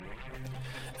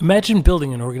Imagine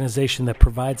building an organization that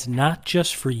provides not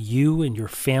just for you and your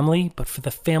family, but for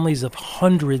the families of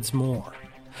hundreds more.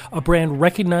 A brand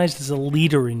recognized as a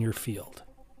leader in your field.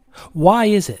 Why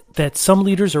is it that some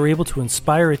leaders are able to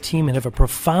inspire a team and have a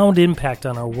profound impact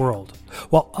on our world,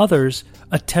 while others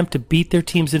attempt to beat their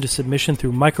teams into submission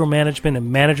through micromanagement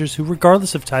and managers who,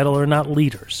 regardless of title, are not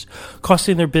leaders,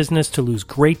 costing their business to lose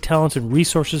great talent and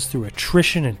resources through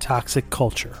attrition and toxic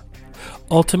culture,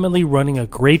 ultimately running a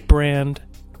great brand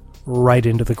right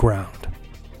into the ground?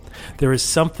 There is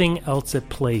something else at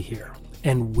play here,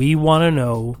 and we want to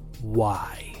know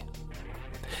why.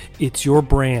 It's your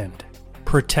brand.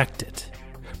 Protect it.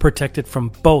 Protect it from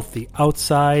both the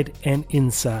outside and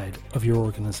inside of your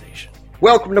organization.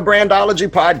 Welcome to Brandology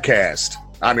Podcast.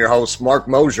 I'm your host, Mark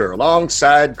Mosier,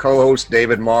 alongside co-host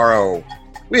David Morrow.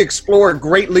 We explore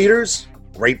great leaders,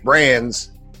 great brands,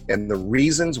 and the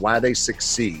reasons why they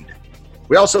succeed.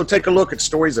 We also take a look at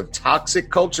stories of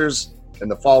toxic cultures and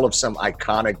the fall of some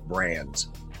iconic brands.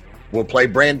 We'll play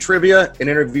brand trivia and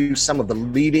interview some of the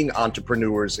leading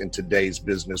entrepreneurs in today's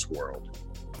business world.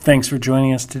 Thanks for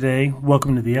joining us today.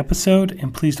 Welcome to the episode,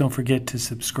 and please don't forget to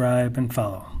subscribe and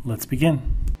follow. Let's begin.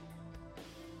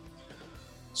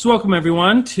 So welcome,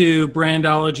 everyone, to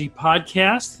Brandology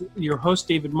Podcast. Your host,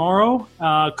 David Morrow.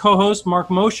 Co-host Mark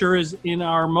Mosher is in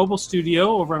our mobile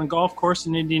studio over on a golf course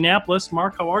in Indianapolis.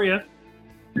 Mark, how are you?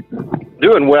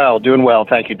 Doing well.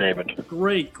 Thank you, David.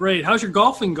 Great. How's your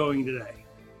golfing going today?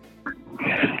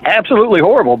 Absolutely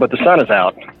horrible, but the sun is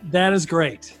out. That is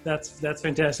great. That's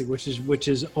fantastic, which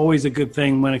is always a good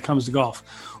thing when it comes to golf.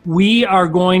 We are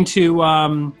going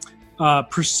to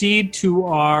proceed to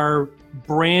our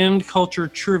brand culture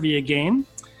trivia game,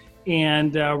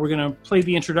 and we're going to play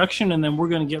the introduction, and then we're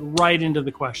going to get right into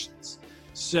the questions.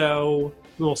 So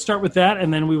we'll start with that,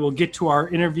 and then we will get to our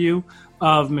interview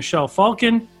of Michel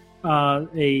Falcon,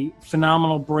 a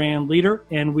phenomenal brand leader,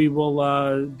 and we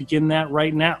will begin that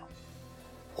right now.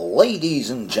 Ladies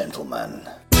and gentlemen.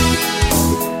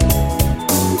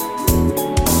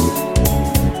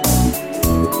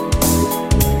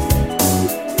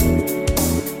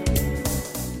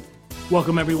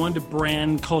 Welcome, everyone, to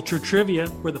Brand Culture Trivia,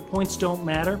 where the points don't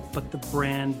matter, but the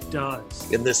brand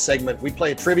does. In this segment, we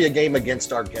play a trivia game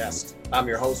against our guest. I'm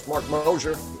your host, Mark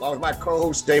Mosier, along with my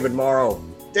co-host, David Morrow.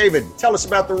 David, tell us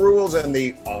about the rules and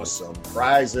the awesome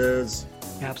prizes.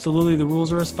 Absolutely. The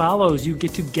rules are as follows. You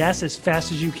get to guess as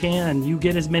fast as you can. You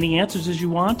get as many answers as you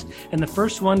want, and the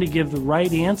first one to give the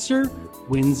right answer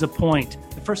wins a point.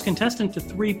 The first contestant to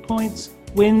 3 points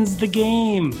wins the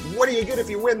game. What do you get if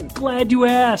you win? Glad you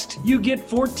asked. You get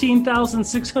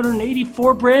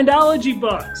 14,684 Brandology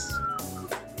bucks.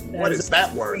 What is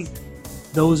that worth?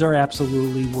 Those are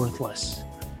absolutely worthless,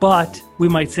 but we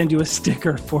might send you a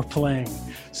sticker for playing.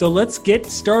 So let's get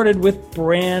started with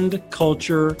brand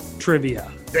culture trivia.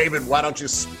 David, why don't you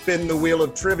spin the wheel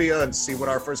of trivia and see what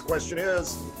our first question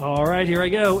is? All right, here I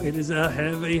go. It is a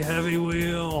heavy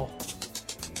wheel.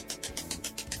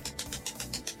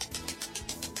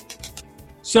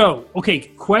 So, okay,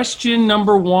 question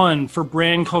number 1 for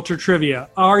brand culture trivia.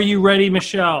 Are you ready,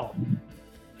 Michelle?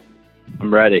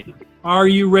 I'm ready. Are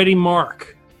you ready,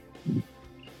 Mark?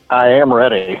 I am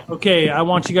ready. Okay, I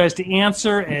want you guys to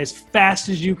answer as fast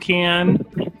as you can.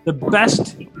 The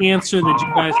best answer that you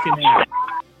guys can have.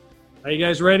 Are you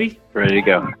guys ready? Ready to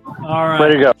go. All right.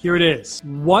 Ready to go. Here it is.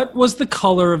 What was the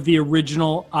color of the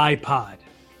original iPod?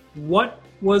 What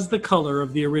was the color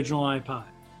of the original iPod?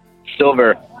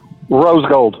 Silver. Rose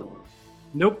gold.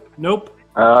 Nope.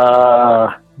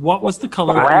 What was the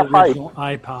color Graphite. of the original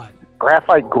iPod?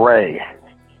 Graphite gray.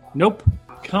 Nope.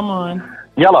 Come on.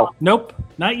 Yellow. Nope.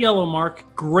 Not yellow, Mark.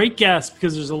 Great guess,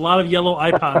 because there's a lot of yellow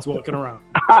iPods walking around.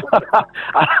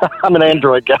 I'm an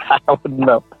Android guy. I wouldn't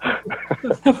know.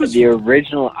 The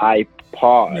original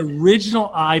iPod. The original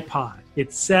iPod.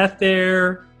 It sat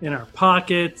there in our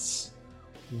pockets.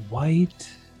 White.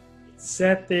 It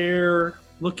sat there,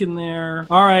 looking there.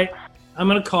 All right. I'm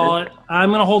going to call it. I'm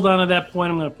going to hold on to that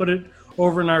point. I'm going to put it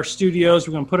over in our studios.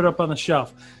 We're going to put it up on the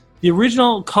shelf. The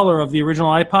original color of the original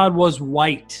iPod was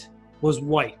white.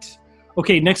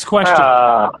 Okay, next question.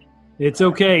 It's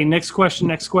okay. Next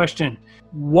question.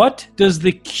 What does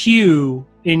the Q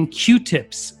in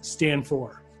Q-tips stand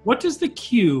for? What does the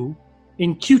Q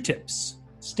in Q-tips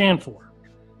stand for?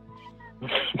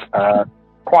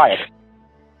 Quiet.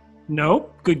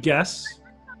 Nope. Good guess.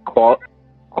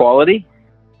 Quality?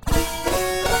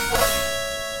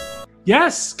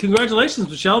 Yes. Congratulations,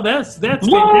 Michelle. That's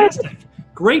fantastic.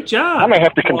 Great job. I may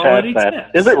have to contest that.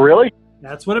 Tips. Is it really?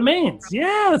 That's what it means.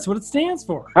 Yeah, that's what it stands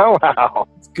for. Oh, wow.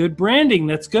 It's good branding.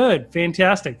 That's good.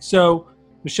 Fantastic. So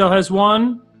Michelle has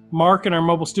one. Mark in our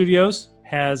mobile studios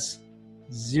has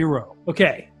 0.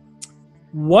 Okay.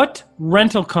 What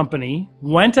rental company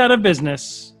went out of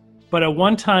business, but at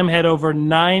one time had over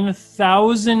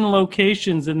 9,000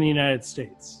 locations in the United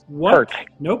States? What? Hertz.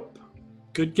 Nope.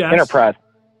 Good guess. Enterprise.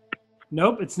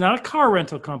 Nope. It's not a car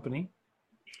rental company.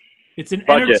 It's an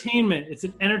Budget. entertainment. It's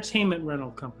an entertainment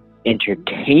rental company.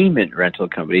 Entertainment rental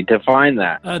company. Define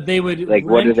that. They would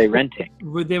What are they renting?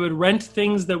 They would rent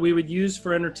things that we would use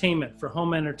for entertainment, for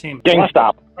home entertainment.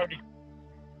 GameStop.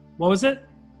 What was it?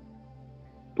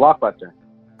 Blockbuster.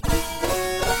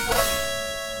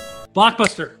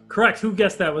 Blockbuster. Correct. Who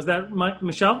guessed that? Was that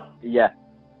Michelle? Yeah.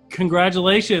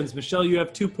 Congratulations, Michelle. You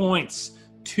have 2 points.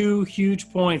 2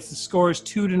 huge points. The score is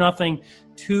 2-0.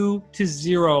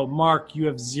 2-0. Mark, you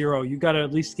have 0. You got to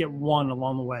at least get 1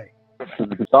 along the way.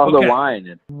 It's all Okay. the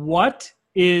wine. What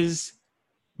is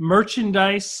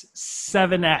Merchandise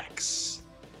 7X?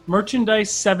 Merchandise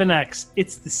 7X.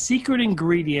 It's the secret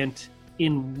ingredient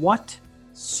in what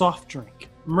soft drink?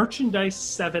 Merchandise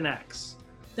 7X.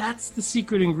 That's the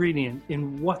secret ingredient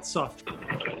in what soft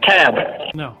drink? Tab.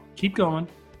 No. Keep going.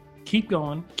 Keep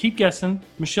going. Keep guessing.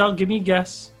 Michelle, give me a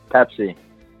guess. Pepsi.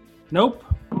 Nope.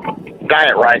 Got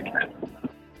it right.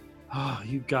 Oh,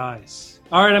 you guys.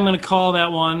 All right, I'm going to call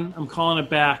that one. I'm calling it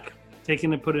back.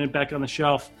 Taking it, putting it back on the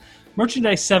shelf.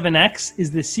 Merchandise 7X is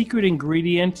the secret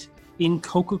ingredient in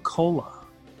Coca-Cola.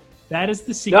 That is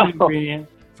the secret ingredient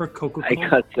for I Coca-Cola.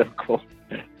 got so cool.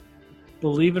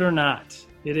 Believe it or not,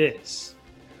 it is.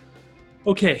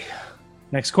 Okay,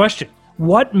 next question.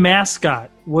 What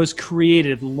mascot was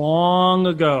created long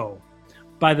ago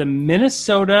by the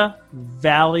Minnesota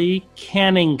Valley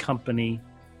Canning Company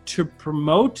to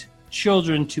promote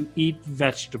children to eat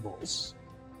vegetables?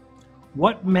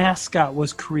 What mascot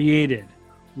was created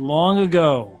long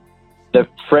ago? The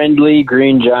friendly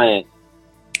green giant.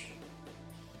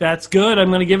 That's good. I'm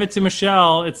going to give it to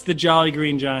Michelle. It's the Jolly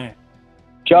Green Giant.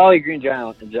 Jolly green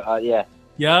giant. Yeah.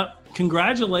 Yep.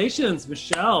 Congratulations,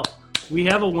 Michelle. We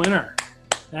have a winner.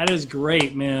 That is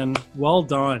great, man. Well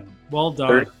done. Well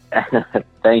done.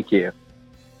 Thank you.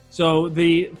 So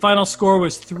the final score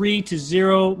was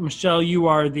 3-0. Michelle, you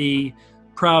are the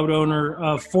proud owner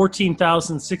of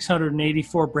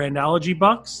 14,684 Brandology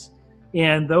bucks,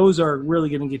 and those are really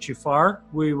going to get you far.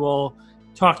 We will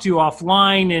talk to you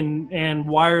offline and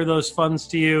wire those funds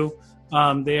to you.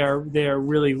 They are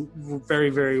really very,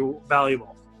 very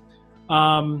valuable.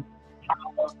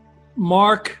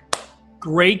 Mark,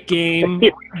 great game.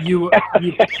 You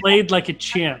played like a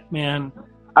champ, man.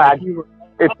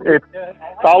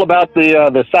 It's all about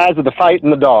the size of the fight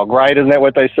and the dog, right? Isn't that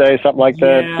what they say? Something like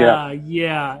that?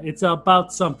 Yeah. It's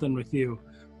about something with you.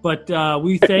 But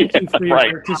we thank you for your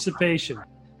participation.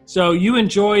 So you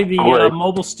enjoy the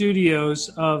mobile studios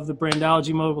of the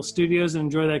Brandology Mobile Studios and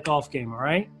enjoy that golf game, all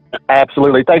right?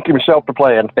 Absolutely. Thank you, Michelle, for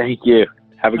playing. Thank you.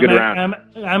 Have a good round.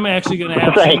 I'm actually going to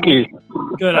have Thank you.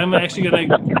 Good. I'm actually going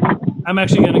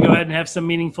to go ahead and have some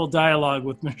meaningful dialogue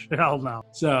with Michelle now.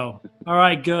 So, all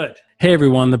right, good. Hey,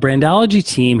 everyone. The Brandology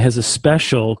team has a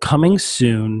special coming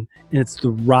soon, and it's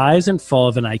the rise and fall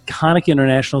of an iconic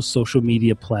international social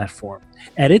media platform.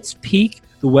 At its peak,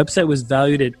 the website was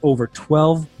valued at over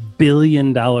 $12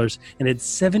 billion and had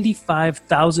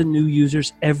 75,000 new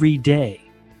users every day.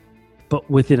 But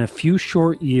within a few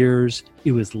short years,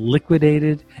 it was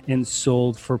liquidated and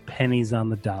sold for pennies on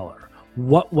the dollar.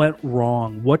 What went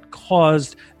wrong? What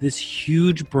caused this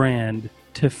huge brand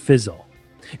to fizzle?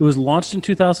 It was launched in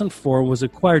 2004 and was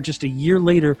acquired just a year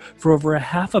later for over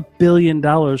 $500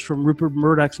 million from Rupert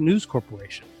Murdoch's News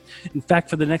Corporation. In fact,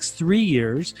 for the next 3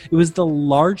 years, it was the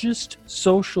largest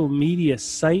social media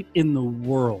site in the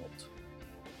world.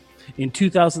 In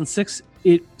 2006,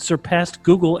 it surpassed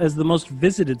Google as the most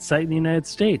visited site in the United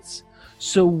States.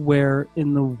 So where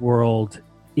in the world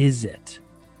is it?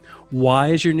 Why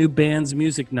is your new band's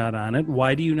music not on it?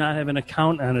 Why do you not have an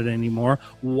account on it anymore?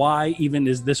 Why even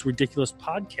is this ridiculous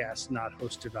podcast not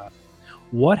hosted on it?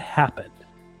 What happened?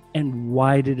 And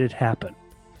why did it happen?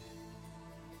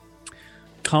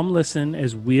 Come listen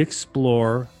as we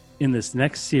explore in this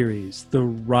next series the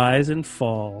rise and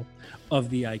fall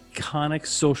of the iconic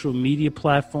social media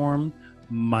platform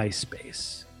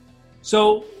MySpace.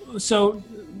 So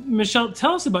Michelle,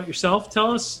 tell us about yourself.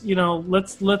 Tell us,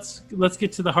 let's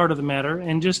get to the heart of the matter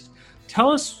and just tell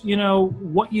us,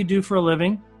 what you do for a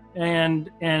living and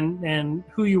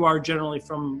who you are generally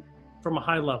from a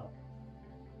high level.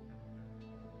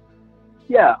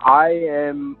 Yeah, I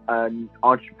am an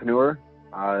entrepreneur,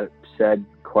 said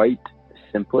quite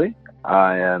simply.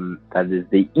 That is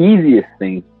the easiest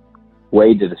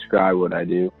way to describe what I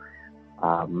do.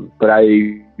 But I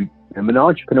am an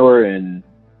entrepreneur in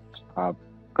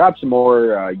perhaps a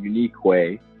more unique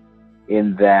way,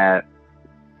 in that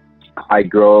I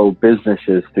grow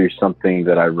businesses through something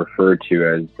that I refer to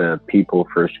as the people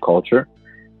first culture.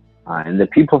 And the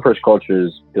people first culture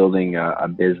is building a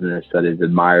business that is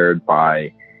admired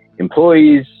by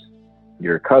employees,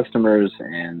 your customers,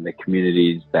 and the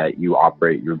communities that you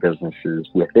operate your businesses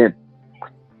within.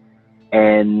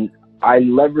 And I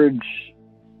leverage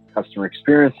customer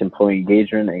experience, employee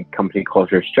engagement, and company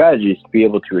culture strategies to be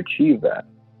able to achieve that.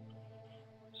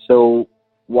 So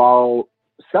while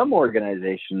some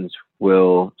organizations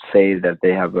will say that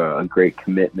they have a great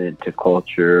commitment to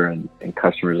culture and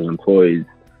customers and employees,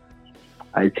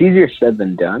 it's easier said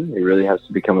than done. It really has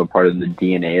to become a part of the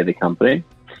DNA of the company.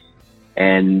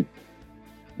 And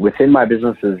within my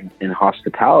businesses in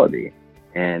hospitality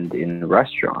and in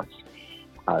restaurants,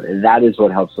 that is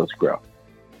what helps us grow.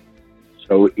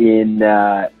 So in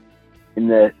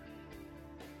the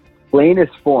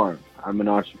plainest form, I'm an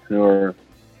entrepreneur,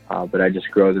 but I just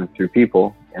grow them through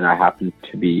people, and I happen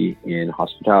to be in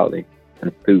hospitality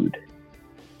and food.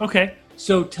 Okay.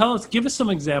 So give us some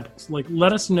examples. Like,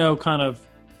 let us know kind of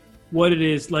what it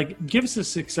is. Like, give us a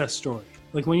success story.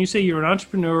 Like, when you say you're an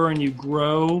entrepreneur and you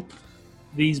grow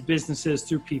these businesses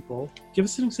through people, give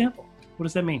us an example. What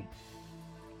does that mean?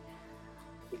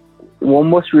 Well,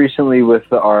 most recently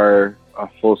with our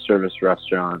full service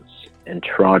restaurants in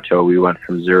Toronto, we went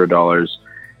from $0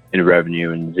 in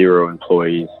revenue and 0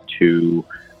 employees to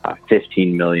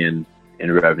 15 million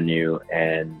in revenue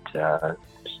and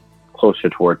closer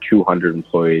toward 200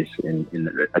 employees in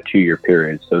a 2-year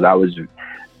period. So that was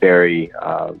very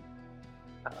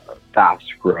fast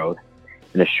growth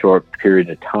in a short period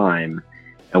of time.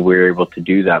 And we were able to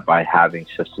do that by having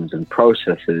systems and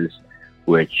processes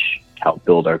which help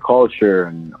build our culture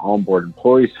and onboard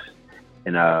employees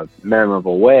in a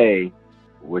memorable way,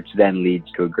 which then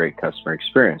leads to a great customer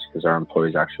experience because our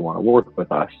employees actually want to work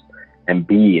with us and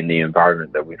be in the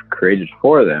environment that we've created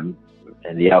for them.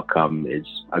 And the outcome is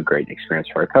a great experience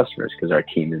for our customers because our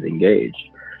team is engaged.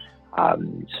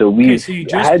 So you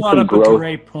just brought up a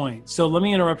great point. So let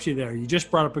me interrupt you there. You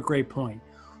just brought up a great point.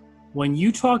 When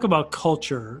you talk about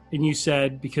culture, and you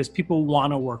said because people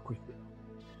want to work with you,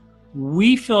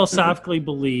 we philosophically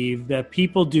believe that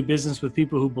people do business with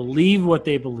people who believe what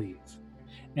they believe,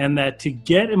 and that to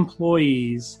get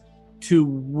employees to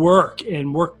work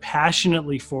and work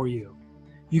passionately for you,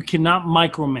 you cannot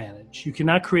micromanage. You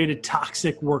cannot create a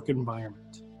toxic work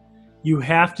environment. You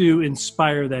have to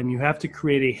inspire them. You have to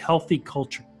create a healthy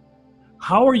culture.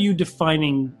 How are you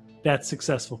defining that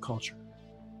successful culture?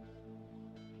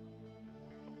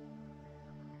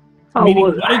 Meaning,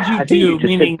 what did you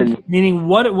do? Meaning,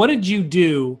 what did you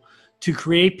do to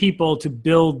create people to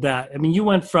build that? I mean, you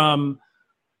went from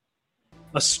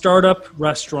a startup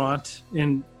restaurant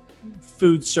in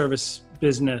food service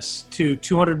business to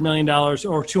 $200 million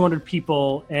or 200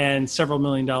 people and several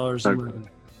 $1 million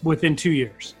within 2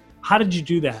 years. How did you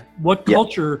do that? What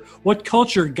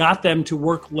culture got them to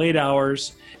work late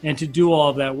hours and to do all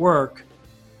of that work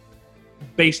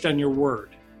based on your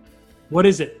word? What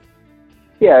is it?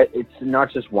 Yeah, it's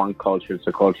not just one culture. It's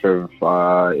a culture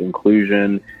of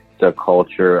inclusion. It's a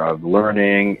culture of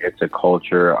learning. It's a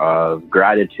culture of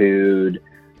gratitude.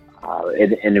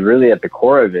 And really at the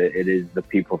core of it, it is the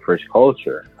people first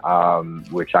culture,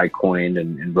 which I coined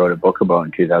and wrote a book about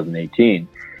in 2018.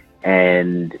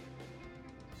 And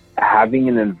having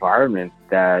an environment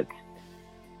that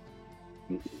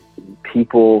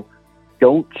people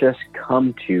don't just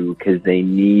come to because they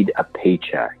need a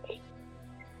paycheck.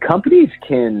 Companies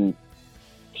can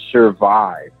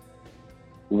survive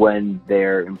when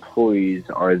their employees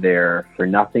are there for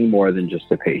nothing more than just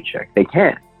a paycheck. They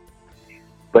can.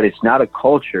 But it's not a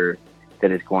culture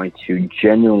that is going to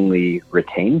genuinely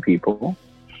retain people.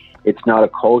 It's not a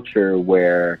culture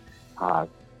where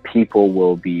people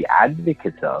will be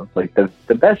advocates of. Like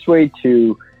the best way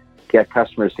to get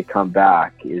customers to come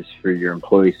back is for your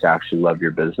employees to actually love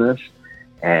your business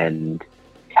and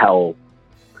tell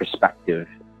prospective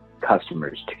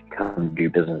customers to come do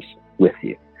business with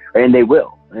you. And they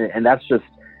will. And that's just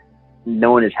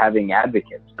known as having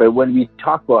advocates. But when we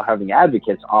talk about having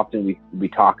advocates, often we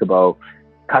talk about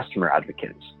customer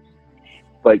advocates.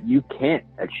 But you can't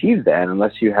achieve that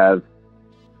unless you have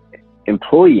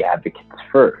employee advocates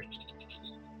first.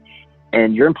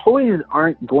 And your employees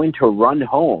aren't going to run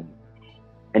home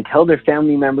and tell their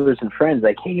family members and friends,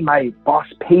 like, hey, my boss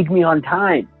paid me on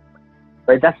time.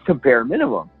 Right? That's the bare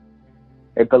minimum.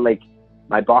 Right? But like,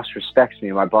 my boss respects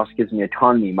me. My boss gives me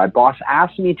autonomy. My boss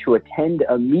asked me to attend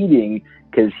a meeting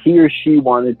because he or she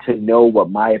wanted to know what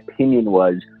my opinion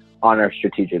was on our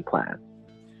strategic plan.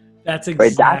 That's exactly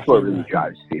right. That's what really right.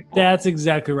 drives people. That's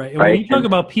exactly right. And Right? when you talk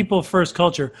about people first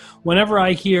culture, whenever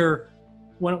I hear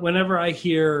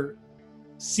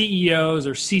CEOs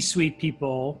or C-suite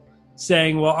people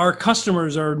saying, well, our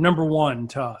customers are number one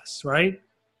to us, right?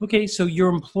 Okay, so your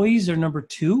employees are number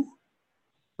two?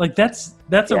 Like that's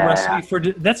a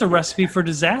recipe for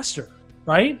disaster,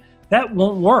 right? That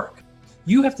won't work.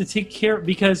 You have to take care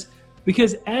because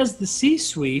as the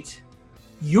C-suite,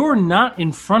 you're not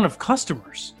in front of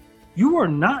customers. You are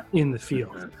not in the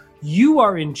field. You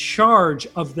are in charge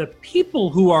of the people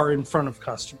who are in front of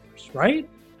customers, right?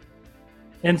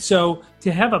 And so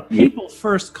to have a people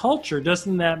first culture,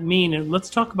 doesn't that mean, and let's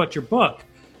talk about your book,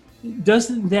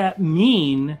 doesn't that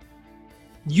mean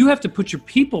you have to put your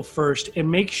people first and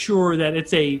make sure that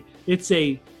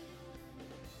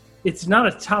it's not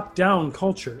a top down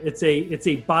culture. It's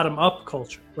a bottom up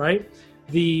culture, right?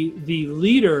 The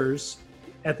leaders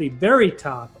at the very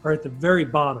top are at the very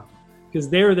bottom because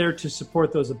they're there to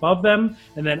support those above them,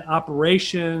 and then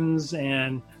operations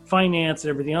and finance and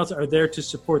everything else are there to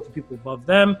support the people above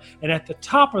them. And at the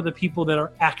top are the people that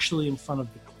are actually in front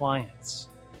of the clients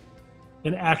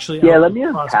and actually. Yeah, let me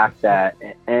unpack that.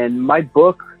 And my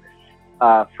book,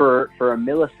 for a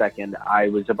millisecond, I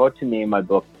was about to name my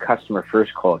book "Customer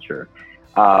First Culture,"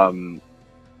 and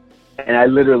I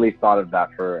literally thought of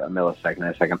that for a millisecond.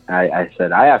 I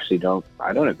said, I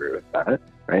don't agree with that.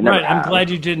 Right? Right. I'm glad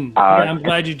you didn't. I'm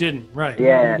glad you didn't. Right.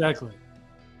 Yeah. Exactly.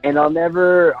 And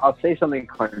I'll say something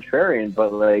contrarian,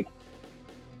 but like,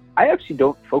 I actually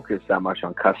don't focus that much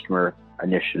on customer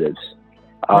initiatives.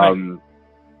 Right.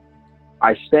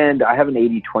 I have an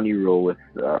 80-20 rule with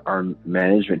our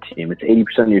management team. It's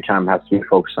 80% of your time has to be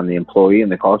focused on the employee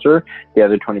and the culture. The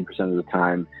other 20% of the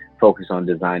time focus on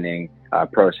designing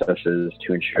processes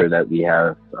to ensure that we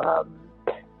have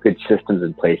good systems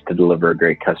in place to deliver a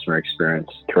great customer experience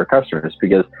to our customers.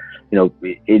 Because, you know,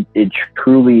 it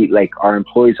truly, like, our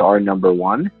employees are number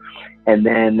one. And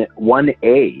then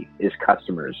 1A is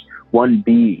customers.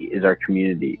 1B is our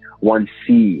community.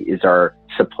 1C is our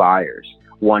suppliers.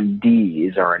 1D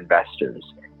is our investors.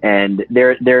 And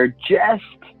they're just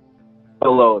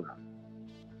below them.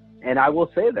 And I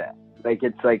will say that. Like,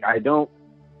 it's like, I don't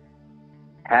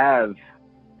have,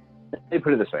 let me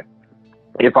put it this way.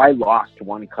 If I lost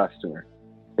one customer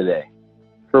today,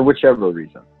 for whichever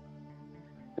reason,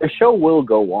 the show will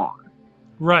go on.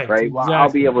 Right. Right. Exactly. Well,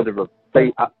 I'll be able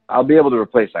to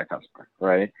replace that customer.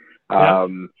 Right. Yep.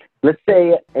 Let's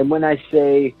say, and when I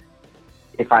say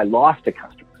if I lost a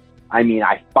customer, I mean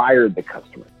I fired the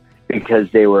customer because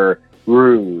they were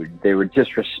rude, they were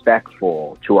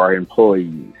disrespectful to our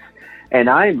employees, and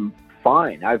I'm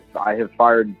fine. I have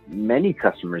fired many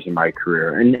customers in my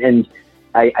career, and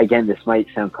again, this might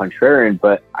sound contrarian,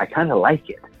 but I kind of like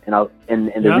it, and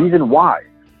the reason why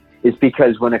is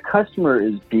because when a customer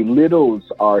belittles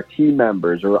our team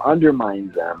members or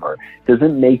undermines them or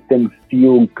doesn't make them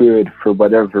feel good for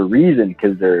whatever reason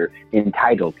because they're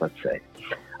entitled, let's say.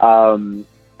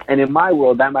 And in my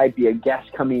world, that might be a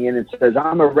guest coming in and says,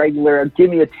 I'm a regular, give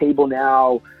me a table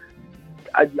now.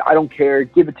 I don't care,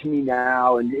 give it to me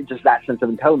now. And it's just that sense of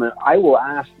entitlement. I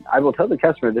will tell the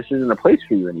customer, this isn't a place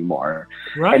for you anymore.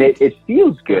 Right. And it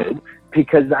feels good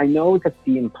because I know that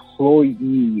the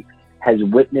employee has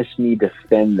witnessed me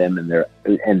defend them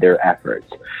and their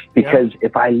efforts. Because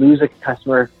if I lose a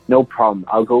customer, no problem,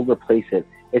 I'll go replace it.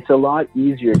 It's a lot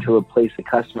easier to replace a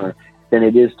customer than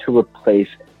it is to replace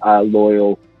a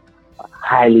loyal,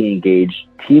 highly engaged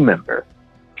team member.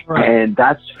 Right. And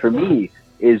that's, for me,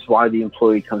 is why the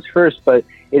employee comes first. But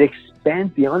it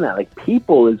expands beyond that. Like,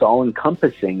 people is all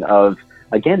encompassing of,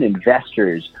 again,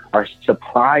 investors, our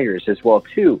suppliers as well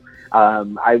too.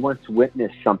 I once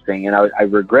witnessed something, and I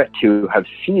regret to have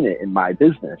seen it in my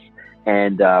business.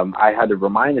 And I had to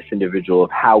remind this individual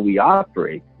of how we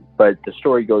operate. But the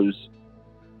story goes,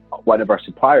 one of our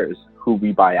suppliers, who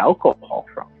we buy alcohol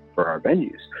from for our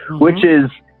venues, which is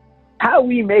how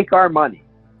we make our money,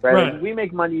 right? We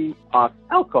make money off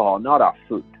alcohol, not off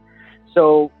food.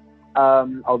 So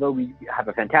although we have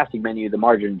a fantastic menu, the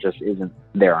margin just isn't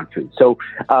there on food. So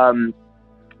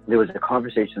there was a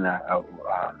conversation that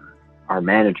our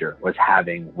manager was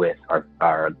having with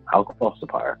our alcohol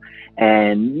supplier,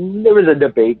 and there was a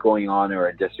debate going on or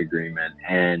a disagreement,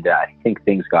 and I think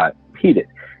things got heated.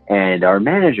 And our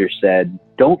manager said,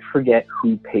 don't forget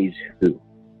who pays who.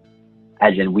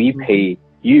 As in, we pay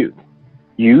you.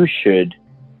 You should,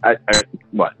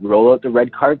 roll out the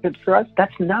red carpet for us?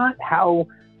 That's not how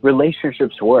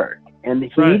relationships work. And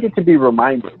he needed to be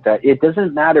reminded that it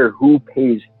doesn't matter who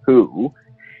pays who.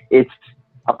 It's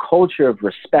a culture of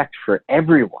respect for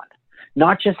everyone.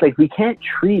 Not just like, we can't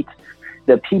treat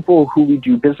the people who we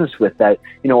do business with, that,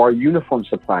 our uniform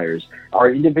suppliers, our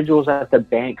individuals at the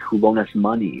bank who loan us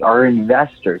money, our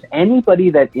investors, anybody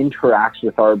that interacts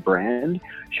with our brand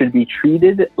should be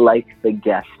treated like the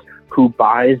guest who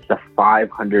buys the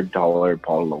 $500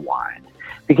 bottle of wine.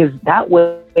 Because that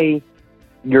way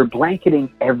you're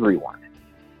blanketing everyone.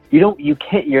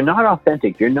 You're not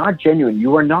authentic. You're not genuine.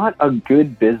 You are not a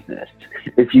good business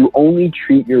if you only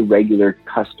treat your regular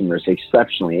customers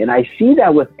exceptionally. And I see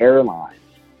that with airlines.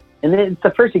 And then it's the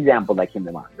first example that came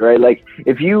to mind, right? Like,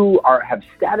 if you have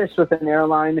status with an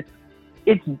airline,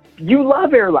 you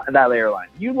love that airline.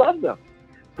 You love them.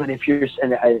 But if you're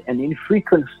an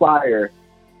infrequent flyer,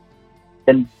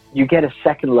 then you get a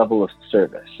second level of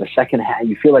service,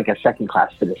 you feel like a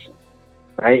second-class citizen,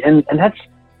 right? And that's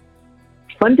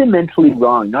fundamentally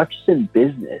wrong, not just in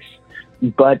business,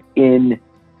 but in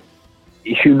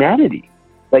humanity.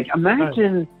 Like,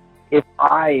 imagine if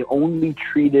I only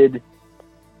treated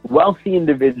wealthy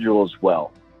individuals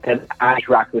well, that I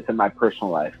interact with in my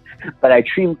personal life, but I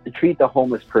treat the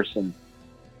homeless person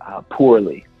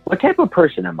poorly. What type of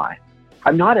person am I?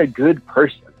 I'm not a good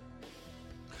person,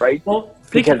 right? Well,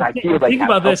 think about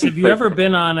this. Have you ever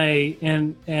been on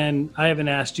and I haven't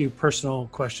asked you personal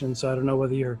questions, so I don't know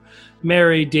whether you're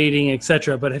married, dating,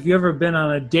 etc. But have you ever been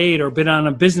on a date or been on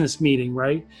a business meeting,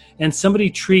 right? And somebody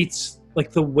treats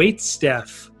like the wait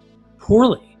staff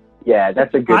poorly. Yeah,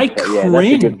 that's a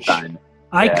good sign.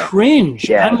 I cringe.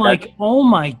 Yeah, I'm like, oh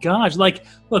my gosh. Like,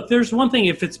 look, there's one thing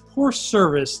if it's poor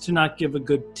service to not give a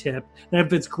good tip, and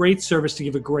if it's great service to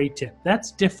give a great tip.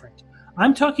 That's different.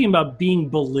 I'm talking about being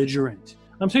belligerent.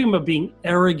 I'm talking about being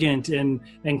arrogant and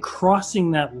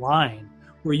crossing that line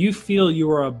where you feel you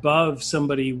are above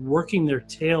somebody working their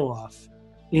tail off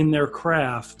in their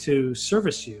craft to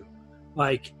service you.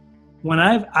 Like, when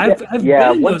I've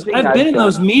been in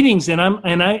those meetings, and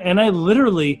I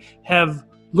literally have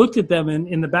looked at them and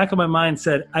in the back of my mind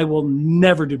said, I will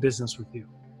never do business with you.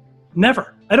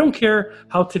 Never. I don't care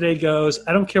how today goes.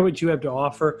 I don't care what you have to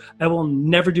offer. I will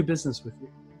never do business with you,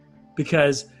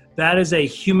 because that is a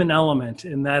human element,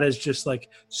 and that is just like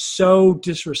so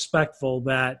disrespectful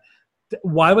that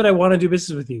why would I want to do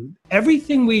business with you?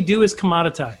 Everything we do is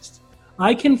commoditized.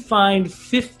 I can find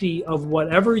 50 of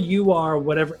whatever you are,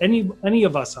 whatever any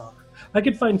of us are. I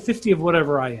could find 50 of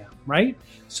whatever I am, right?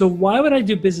 So why would I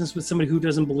do business with somebody who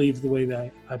doesn't believe the way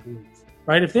that I believe,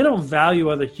 right? If they don't value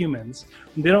other humans,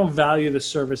 they don't value the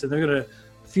service, and they're going to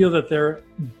feel that they're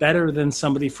better than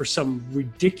somebody for some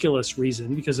ridiculous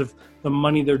reason because of the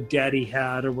money their daddy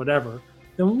had or whatever,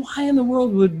 then why in the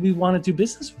world would we want to do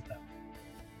business with them?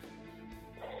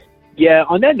 Yeah,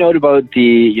 on that note about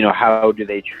how do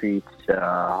they treat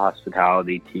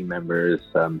hospitality team members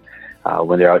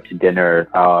when they're out to dinner,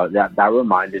 that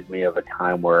reminded me of a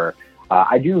time where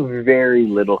I do very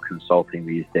little consulting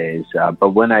these days, but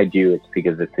when I do, it's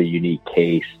because it's a unique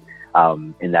case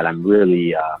in that I'm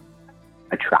really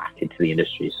attracted to the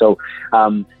industry. So,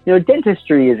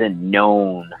 dentistry isn't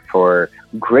known for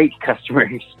great customer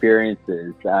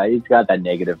experiences. It's got that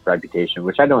negative reputation,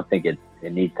 which I don't think it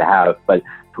needs to have. But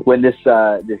when this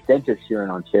dentist here in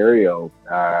Ontario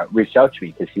reached out to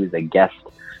me because he was a guest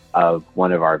of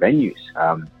one of our venues,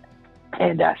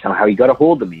 and somehow he got a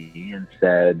hold of me and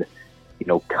said,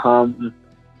 come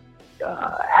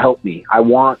help me. I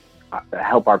want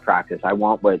help our practice. I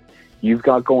want what you've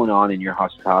got going on in your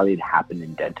hospitality to happen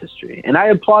in dentistry. And I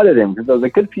applauded him because I was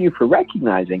like, good for you for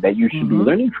recognizing that you should be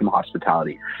learning from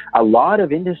hospitality. A lot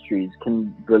of industries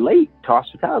can relate to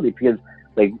hospitality because,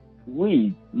 like,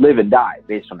 we live and die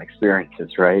based on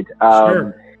experiences, right?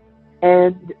 Sure.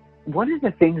 And one of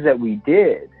the things that we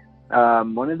did,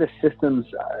 one of the systems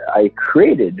I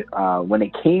created when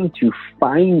it came to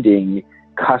finding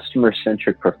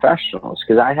customer-centric professionals,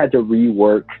 because I had to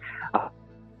rework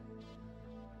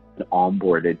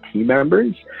onboarded team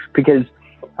members, because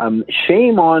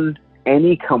shame on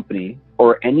any company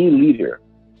or any leader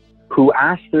who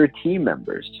asks their team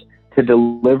members to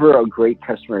deliver a great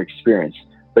customer experience,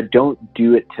 but don't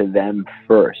do it to them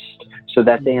first so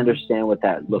that they understand what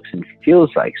that looks and feels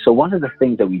like. So one of the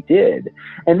things that we did,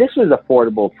 and this was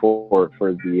affordable for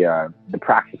the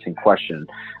practice in question,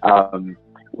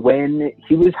 when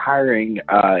he was hiring,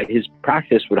 his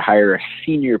practice would hire a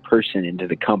senior person into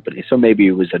the company. So maybe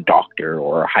it was a doctor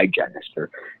or a hygienist or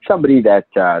somebody that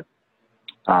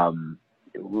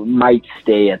might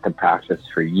stay at the practice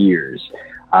for years.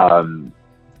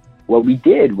 What we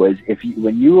did was,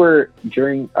 when you were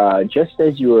just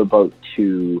as you were about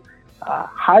to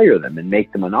hire them and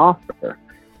make them an offer,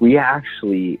 we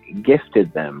actually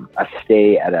gifted them a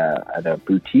stay at a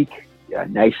boutique, a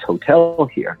nice hotel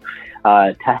here.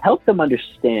 To help them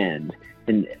understand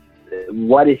and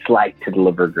what it's like to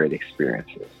deliver great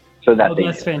experiences. So that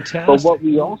that's fantastic. But what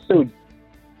we also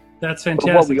That's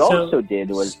fantastic. But what we also did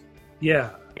was, yeah,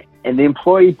 and the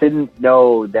employee didn't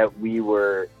know that we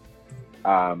were,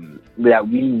 that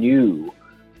we knew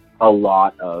a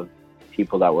lot of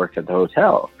people that worked at the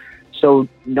hotel. So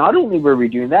not only were we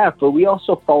doing that, but we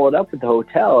also followed up with the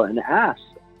hotel and asked,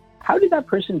 how did that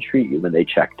person treat you when they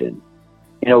checked in?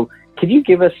 Could you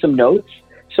give us some notes?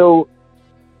 So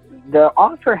the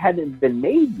offer hadn't been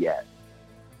made yet.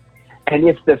 And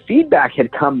if the feedback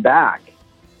had come back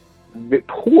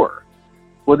poor,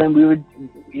 well, then we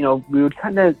would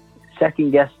kind of second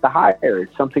guess the hire.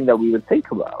 It's something that we would think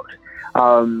about.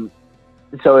 But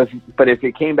if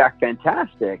it came back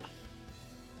fantastic,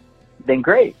 then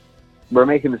great. We're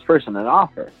making this person an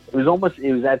offer. It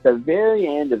was at the very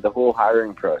end of the whole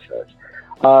hiring process.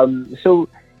 So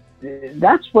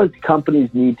that's what companies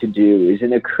need to do, is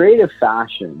in a creative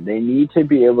fashion, they need to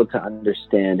be able to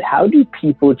understand, how do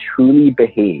people truly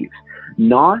behave,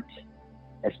 not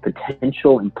as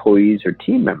potential employees or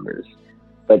team members,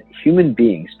 but human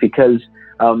beings. Because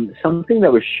something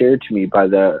that was shared to me by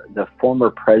the former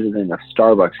president of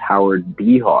Starbucks, Howard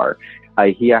Behar,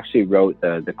 he actually wrote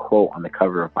the quote on the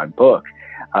cover of my book.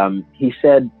 He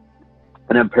said,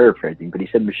 and I'm paraphrasing, but he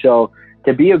said, Michel,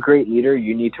 to be a great leader,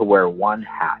 you need to wear one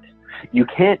hat. You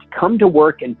can't come to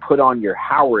work and put on your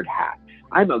Howard hat.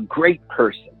 I'm a great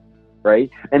person, right?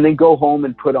 And then go home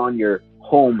and put on your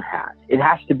home hat. It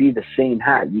has to be the same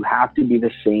hat. You have to be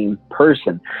the same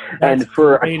person. And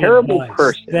for a terrible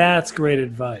person, that's great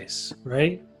advice,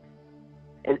 right?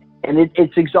 And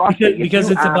it's exhausting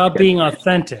because it's about being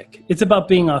authentic. It's about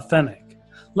being authentic.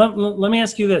 Let me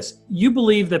ask you this. You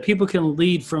believe that people can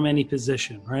lead from any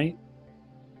position, right?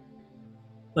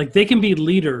 Like, they can be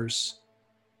leaders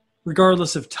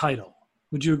regardless of title.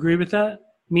 Would you agree with that?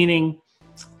 Meaning,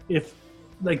 if,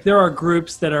 like, there are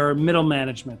groups that are middle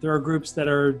management, there are groups that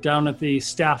are down at the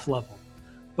staff level,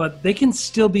 but they can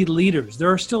still be leaders.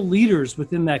 There are still leaders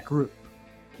within that group.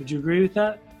 Would you agree with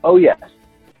that? Oh, yes.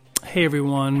 Hey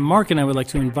everyone, Mark and I would like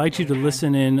to invite you to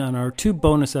listen in on our 2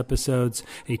 bonus episodes,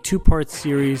 a 2-part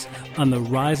series on the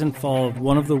rise and fall of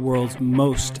one of the world's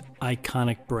most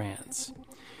iconic brands.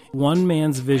 One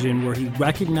man's vision where he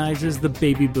recognizes the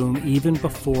baby boom even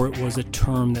before it was a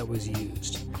term that was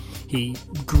used. He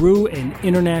grew an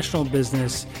international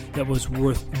business that was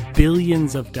worth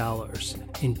billions of dollars.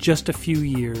 In just a few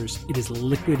years, it is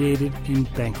liquidated in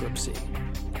bankruptcy.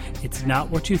 It's not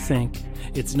what you think.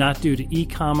 It's not due to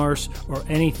e-commerce or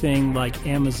anything like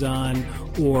Amazon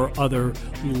or other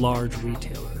large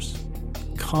retailers.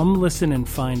 Come listen and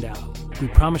find out. We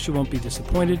promise you won't be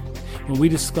disappointed when we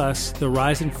discuss the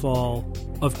rise and fall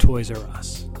of Toys R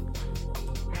Us.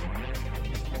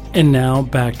 And now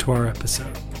back to our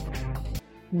episode.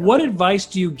 What advice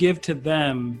do you give to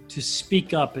them to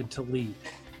speak up and to lead?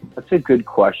 That's a good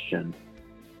question.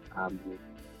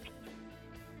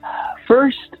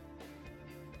 First,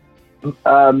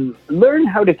 learn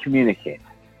how to communicate.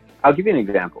 I'll give you an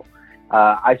example.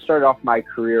 I started off my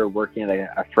career working at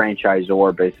a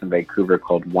franchisor based in Vancouver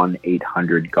called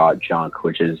 1-800-GOT-JUNK,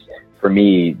 which is, for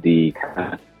me, the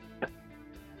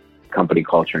company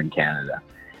culture in Canada.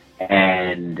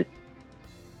 And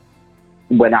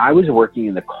when I was working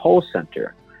in the call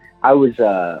center, I was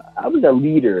a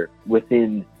leader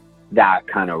within that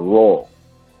kind of role.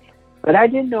 But I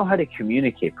didn't know how to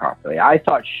communicate properly. I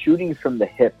thought shooting from the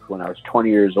hip when I was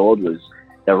 20 years old was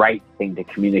the right thing to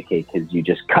communicate, because you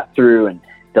just cut through and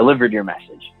delivered your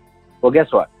message. Well,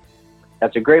 guess what?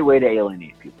 That's a great way to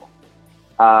alienate people.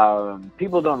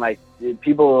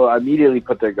 People immediately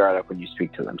put their guard up when you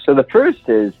speak to them. So the first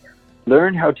is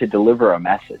learn how to deliver a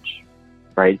message,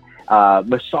 right?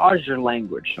 Massage your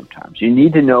language sometimes. You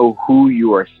need to know who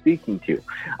you are speaking to.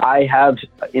 I have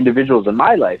individuals in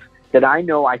my life that I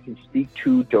know I can speak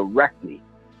to directly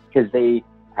because they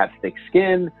have thick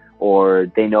skin,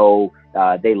 or they know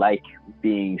they like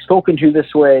being spoken to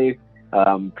this way.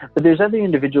 But there's other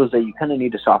individuals that you kind of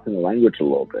need to soften the language a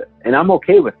little bit. And I'm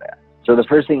okay with that. So the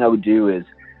first thing I would do is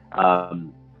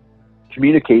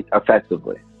communicate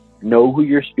effectively. Know who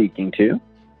you're speaking to,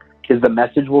 because the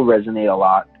message will resonate a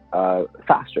lot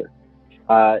faster.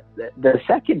 The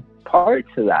second part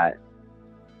to that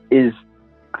is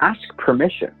ask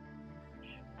permission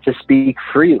to speak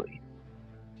freely.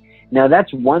 Now,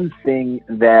 that's one thing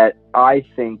that I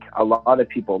think a lot of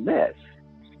people miss.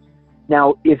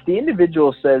 Now, if the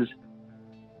individual says,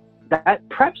 that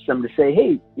preps them to say,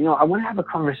 hey, I want to have a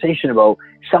conversation about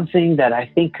something that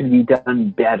I think could be done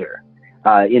better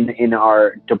in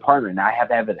our department. I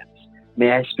have evidence.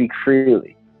 May I speak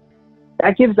freely?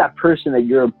 That gives that person that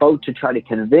you're about to try to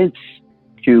convince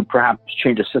to perhaps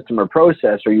change a system or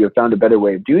process, or you have found a better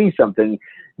way of doing something,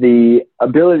 the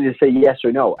ability to say yes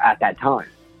or no at that time.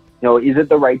 Is it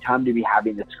the right time to be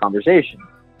having this conversation?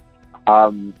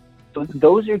 So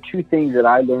those are two things that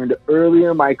I learned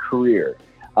earlier in my career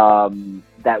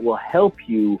that will help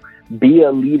you be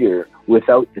a leader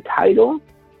without the title,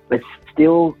 but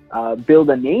still build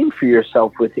a name for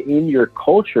yourself within your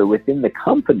culture, within the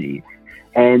company.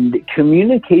 And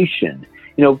communication,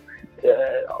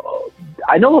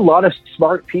 I know a lot of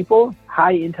smart people,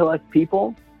 high intellect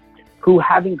people who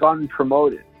haven't gotten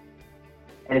promoted.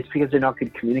 And it's because they're not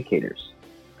good communicators.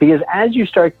 Because as you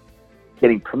start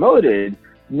getting promoted,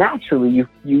 naturally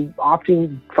you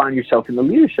often find yourself in the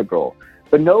leadership role.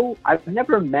 But no, I've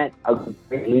never met a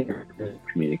great leader as a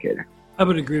communicator. I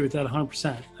would agree with that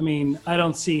 100%. I mean, I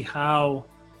don't see how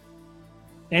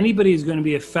anybody is going to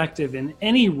be effective in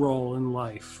any role in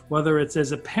life, whether it's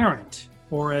as a parent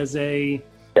or as a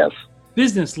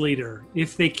business leader,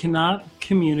 if they cannot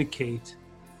communicate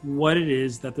what it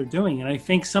is that they're doing. And I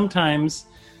think sometimes,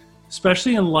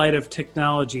 especially in light of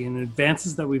technology and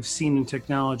advances that we've seen in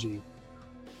technology,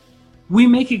 we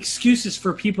make excuses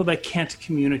for people that can't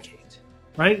communicate,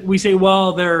 right? We say,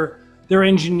 well, they're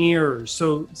engineers,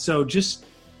 so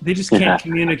they just can't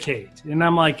communicate. And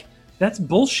I'm like, that's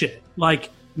bullshit. Like,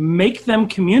 make them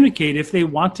communicate if they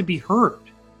want to be heard.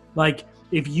 Like,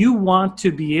 if you want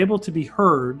to be able to be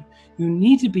heard, you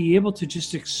need to be able to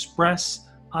just express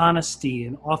honesty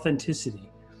and authenticity.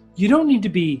 You don't need to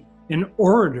be an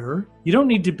orator. You don't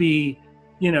need to be,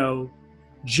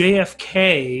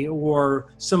 JFK or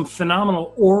some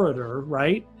phenomenal orator,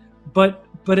 right? But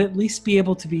at least be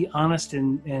able to be honest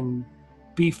and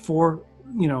be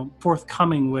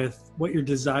forthcoming with what your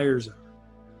desires are.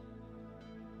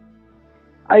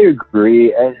 I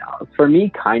agree. And for me,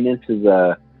 kindness is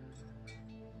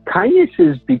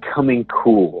becoming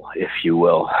cool, if you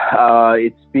will.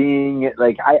 It's being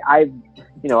like, you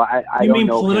don't mean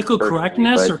know political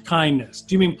correctness or kindness?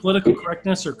 Do you mean political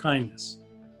correctness or kindness?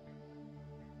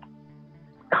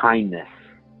 Kindness.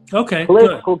 Okay.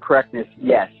 Political correctness,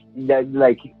 yes.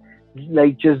 Like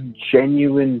just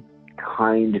genuine,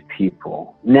 kind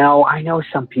people. Now, I know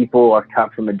some people are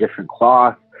cut from a different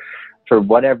cloth for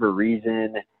whatever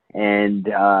reason, and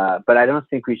but I don't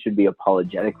think we should be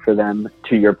apologetic for them.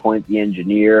 To your point, the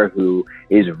engineer who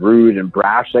is rude and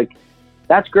brash, like,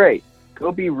 that's great.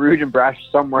 Go be rude and brash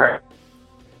somewhere.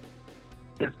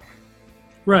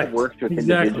 Right. I've worked with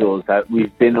individuals that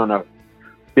we've been on a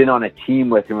team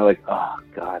with, and we're like, oh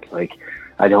God, like,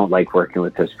 I don't like working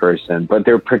with this person, but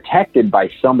they're protected by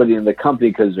somebody in the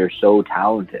company because they're so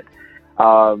talented.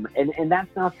 And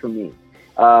that's not for me.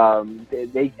 I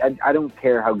don't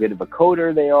care how good of a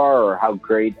coder they are or how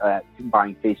great at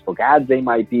buying Facebook ads they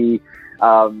might be.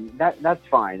 That's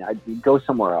fine. I'd go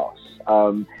somewhere else.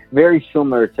 Very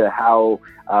similar to how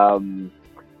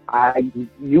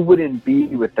you wouldn't be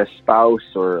with a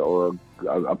spouse or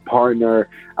a partner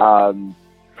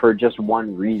for just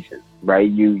one reason, right?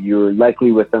 You're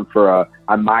likely with them for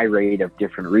a myriad of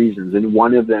different reasons, and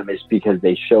one of them is because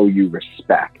they show you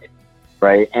respect,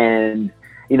 right? And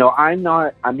I'm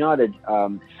not a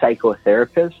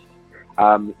psychotherapist,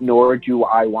 nor do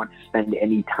I want to spend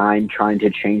any time trying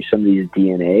to change somebody's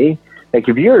DNA. Like,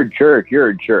 if you're a jerk, you're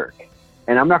a jerk.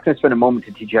 And I'm not going to spend a moment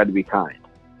to teach you how to be kind,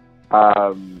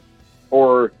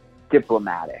 or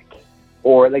diplomatic,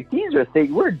 or like, these are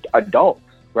things, we're adults,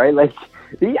 right? Like,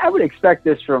 I would expect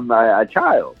this from a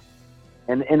child,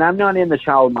 and I'm not in the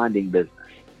child minding business.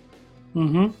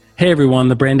 Mm-hmm. Hey everyone,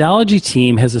 the Brandology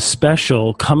team has a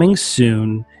special coming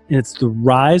soon, and it's the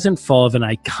rise and fall of an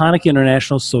iconic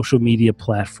international social media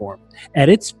platform. At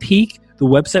its peak, the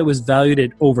website was valued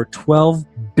at over $12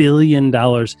 billion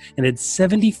and had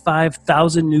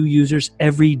 75,000 new users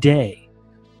every day.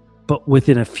 But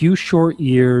within a few short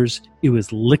years, it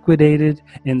was liquidated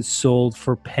and sold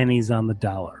for pennies on the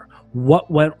dollar.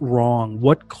 What went wrong?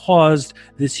 What caused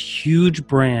this huge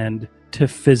brand to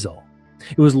fizzle?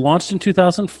 It was launched in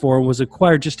 2004 and was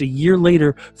acquired just a year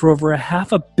later for over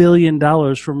 $500 million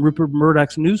from Rupert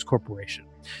Murdoch's News Corporation.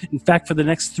 In fact, for the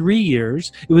next 3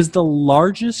 years, it was the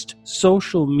largest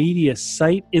social media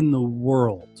site in the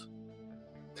world.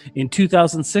 In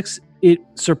 2006, it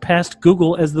surpassed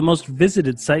Google as the most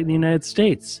visited site in the United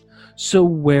States. So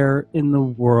where in the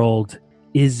world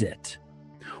is it?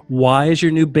 Why is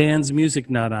your new band's music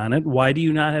not on it? Why do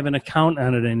you not have an account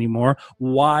on it anymore?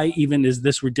 Why even is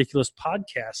this ridiculous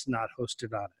podcast not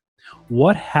hosted on it?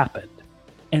 What happened,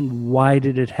 and why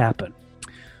did it happen?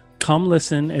 Come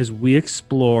listen as we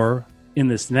explore in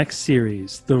this next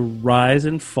series the rise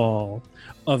and fall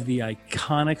of the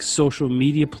iconic social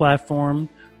media platform,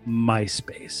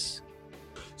 MySpace.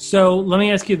 So let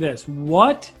me ask you this.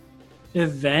 What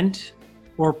event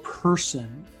or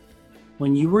person,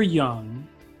 when you were young,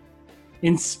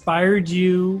 inspired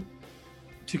you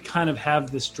to kind of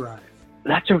have this drive?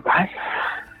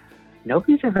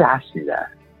 Nobody's ever asked me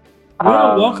that.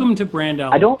 Well, welcome to Brand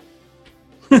Element.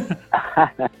 I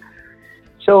don't.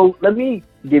 So let me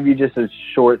give you just a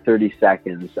short 30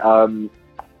 seconds. I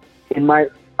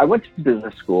went to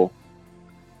business school.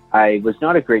 I was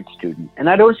not a great student, and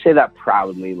I don't say that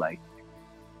proudly, like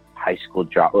high school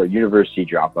drop or university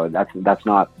dropout. That's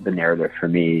not the narrative for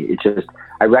me. It's just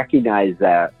I recognize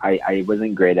that I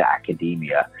wasn't great at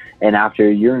academia, and after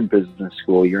a year in business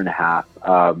school, year and a half,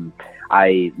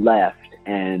 I left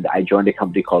and I joined a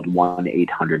company called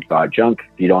 1-800-GOT-JUNK.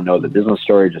 If you don't know the business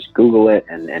story, just Google it,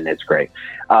 and it's great.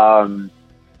 But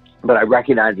I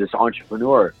recognize this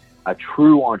entrepreneur, a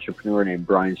true entrepreneur named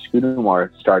Brian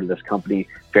Scudamore, started this company,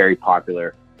 very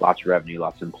popular, lots of revenue,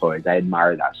 lots of employees. I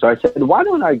admire that. So I said, why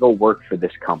don't I go work for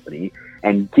this company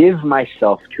and give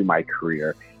myself to my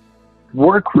career,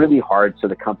 work really hard so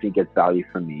the company gets value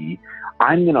from me.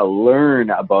 I'm going to learn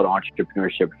about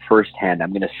entrepreneurship firsthand. I'm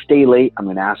going to stay late. I'm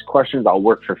going to ask questions. I'll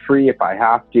work for free if I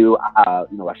have to,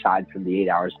 aside from the 8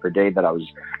 hours per day that I was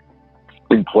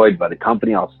employed by the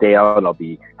company. I'll stay out. I'll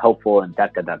be helpful and da.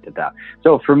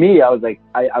 So for me, I was like,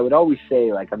 I would always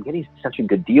say, like, I'm getting such a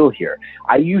good deal here.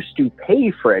 I used to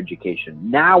pay for education.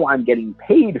 Now I'm getting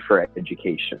paid for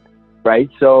education, right?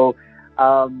 So,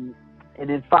 and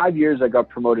in 5 years, I got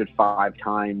promoted 5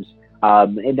 times.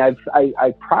 And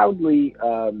I proudly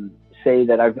say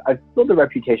that I've built a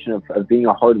reputation of being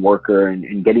a hard worker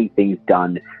and getting things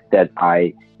done that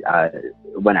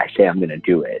when I say I'm going to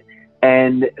do it.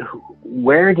 And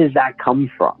where does that come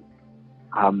from?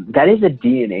 That is a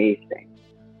DNA thing.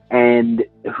 And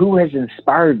who has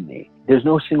inspired me? There's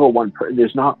no single one.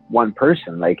 There's not one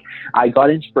person. Like, I got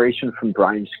inspiration from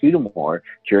Brian Scudamore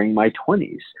during my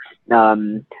 20s.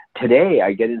 Today,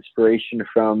 I get inspiration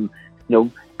from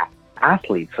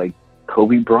athletes like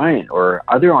Kobe Bryant or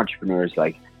other entrepreneurs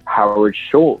like Howard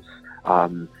Schultz.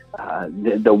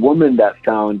 The woman that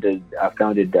founded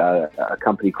a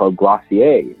company called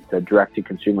Glossier, it's a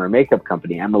direct-to-consumer makeup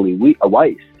company, Emily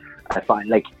Weiss. I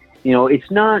find,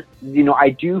 it's not, I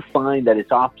do find that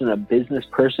it's often a business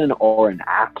person or an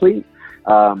athlete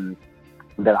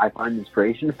that I find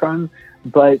inspiration from.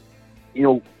 But,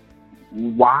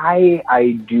 why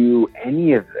I do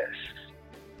any of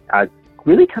this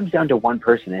really comes down to one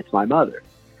person. It's my mother,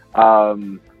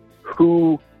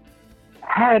 who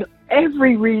had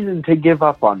every reason to give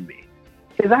up on me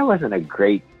because I wasn't a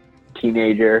great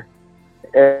teenager,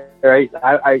 right?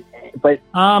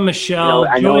 Michel,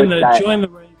 join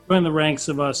the ranks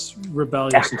of us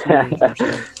rebellious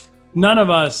teenagers. None of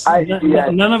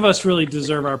us really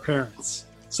deserve our parents.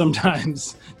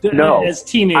 Sometimes, as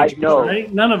teenagers,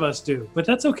 right? None of us do, but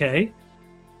that's okay.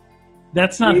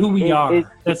 That's not who we are.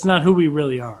 That's not who we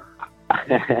really are.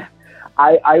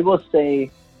 I will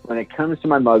say, when it comes to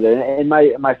my mother, and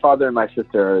my father and my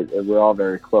sister, we're all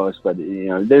very close, but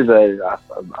there's a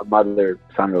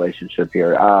mother-son relationship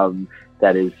here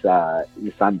that is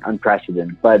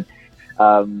unprecedented. But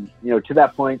to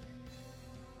that point,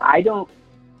 I don't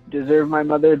deserve my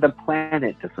mother. The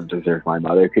planet doesn't deserve my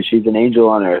mother because she's an angel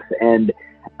on earth, and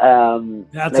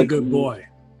that's a good boy.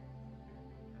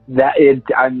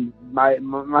 My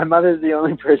mother's the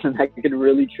only person that can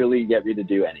really truly get me to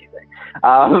do anything.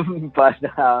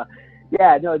 That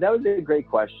was a great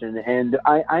question. And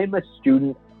I'm a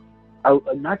student,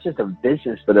 not just of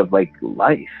business, but of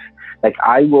life. Like,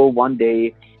 I will one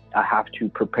day have to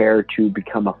prepare to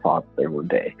become a father one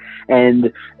day.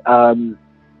 And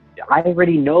I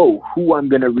already know who I'm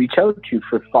going to reach out to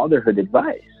for fatherhood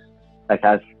advice. Like,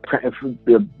 as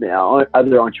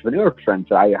other entrepreneur friends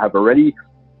that I have already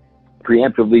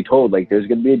preemptively told, like, there's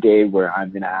going to be a day where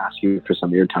I'm going to ask you for some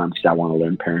of your time because I want to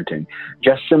learn parenting.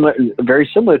 Very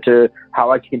similar to how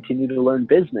I continue to learn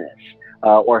business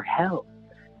or health.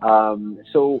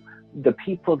 So the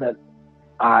people that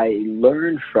I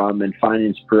learn from and find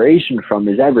inspiration from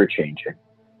is ever changing.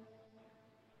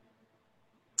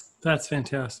 That's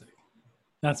fantastic.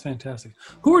 That's fantastic.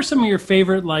 Who are some of your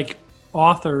favorite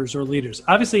authors or leaders?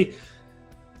 Obviously,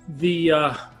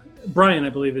 the Brian, I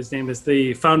believe his name is,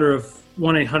 the founder of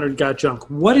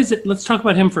 1-800-GOT-JUNK. What is it? Let's talk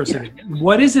about him for a second. Yeah.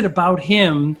 What is it about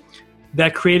him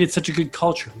that created such a good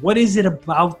culture? What is it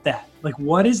about that?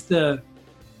 What is the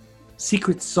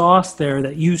secret sauce there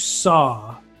that you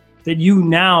saw that you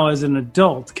now as an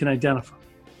adult can identify?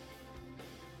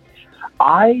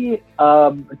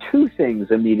 Two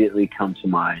things immediately come to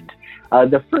mind.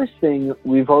 The first thing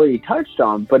we've already touched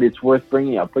on, but it's worth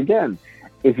bringing up again.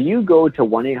 if you go to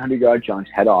 1-800-YARD-JUNKS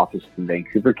head office in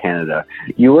Vancouver, Canada,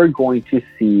 you are going to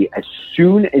see, as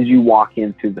soon as you walk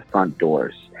in through the front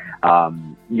doors,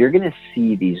 you're going to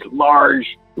see these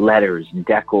large letters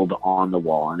deckled on the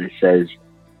wall, and it says,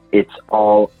 "It's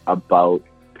all about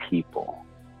people."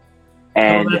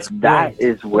 And that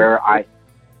is where I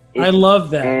love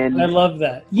that. I love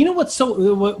that. You know what's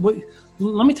so? What?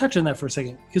 Let me touch on that for a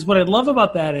second, because what I love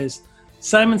about that is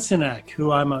Simon Sinek,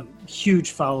 who I'm a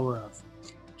huge follower of.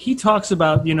 He talks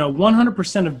about,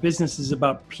 100% of business is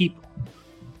about people.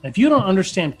 If you don't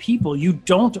understand people, you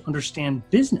don't understand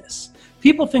business.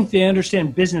 People think they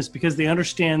understand business because they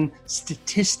understand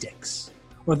statistics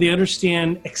or they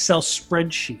understand Excel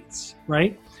spreadsheets,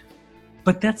 right?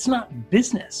 But that's not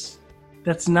business.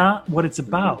 That's not what it's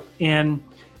about. And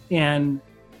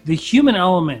the human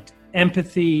element,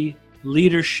 empathy,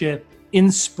 leadership,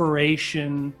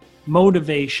 inspiration,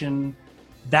 motivation,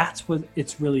 that's what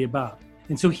it's really about.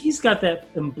 And so he's got that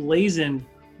emblazoned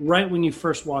right when you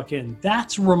first walk in.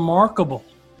 That's remarkable.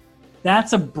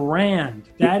 That's a brand.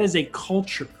 That is a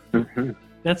culture. Mm-hmm.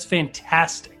 That's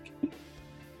fantastic.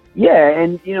 Yeah,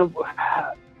 and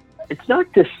it's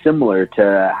not dissimilar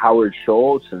to Howard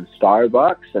Schultz and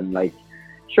Starbucks, and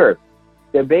sure,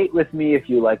 debate with me if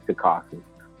you like the coffee,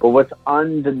 but what's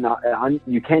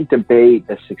you can't debate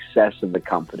the success of the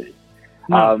company.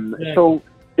 No, exactly. So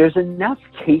there's enough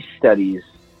case studies.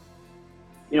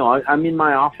 I'm in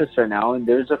my office right now, and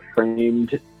there's a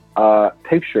framed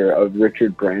picture of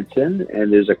Richard Branson,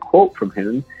 and there's a quote from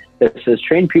him that says,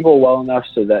 "Train people well enough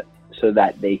so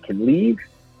that they can leave.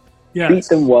 Yes. Treat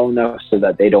them well enough so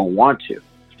that they don't want to."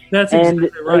 That's exactly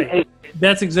right.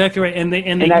 That's exactly right. And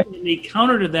the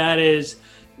counter to that is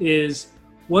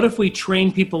what if we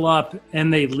train people up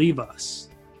and they leave us?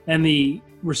 And the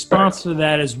response to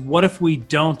that is, what if we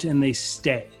don't and they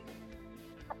stay?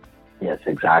 Yes,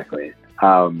 exactly.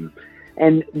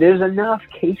 And there's enough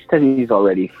case studies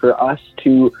already for us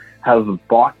to have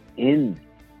bought in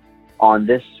on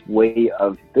this way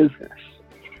of business.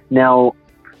 Now,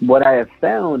 what I have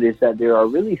found is that there are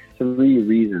really 3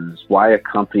 reasons why a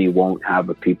company won't have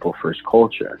a people-first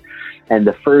culture. And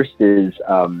the first is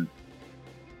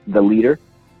the leader.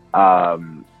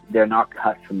 They're not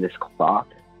cut from this cloth.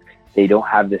 They don't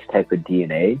have this type of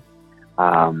DNA.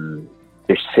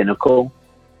 They're cynical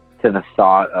to the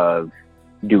thought of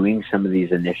doing some of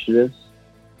these initiatives,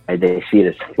 and they see it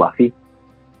as fluffy.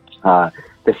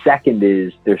 The second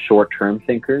is they're short-term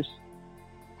thinkers.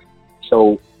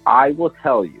 So I will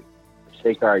tell you, for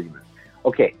sake of argument,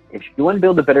 okay, if you want to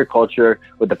build a better culture,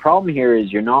 but the problem here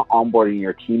is you're not onboarding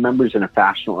your team members in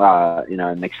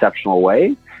an exceptional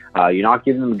way. You're not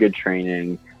giving them good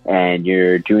training, and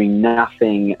you're doing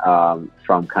nothing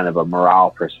from kind of a morale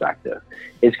perspective.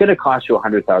 It's going to cost you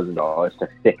 $100,000 to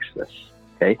fix this.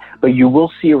 Okay, but you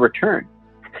will see a return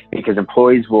because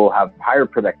employees will have higher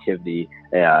productivity,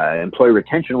 employee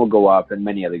retention will go up, and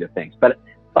many other good things. But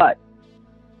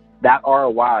that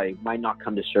ROI might not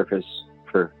come to surface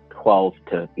for 12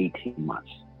 to 18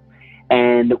 months.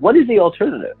 And what is the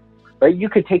alternative? Right? You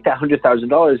could take that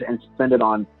 $100,000 and spend it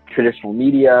on traditional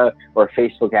media or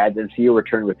Facebook ads and see a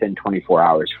return within 24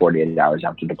 hours, 48 hours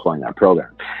after deploying that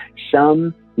program.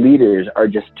 Some leaders are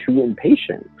just too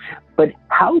impatient. But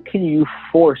how can you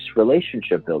force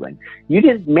relationship building? You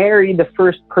didn't marry the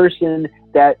first person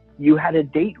that you had a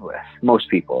date with, most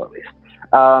people at least.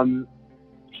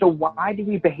 So why do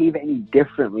we behave any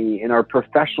differently in our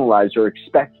professional lives or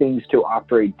expect things to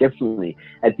operate differently?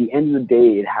 At the end of the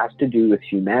day, it has to do with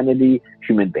humanity,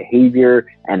 human behavior,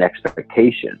 and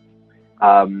expectation.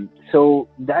 So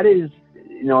that is,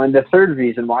 and the third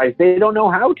reason why is they don't know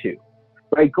how to.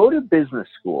 Right? Go to business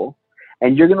school,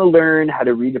 and you're going to learn how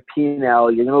to read a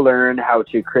P&L. You're going to learn how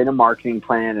to create a marketing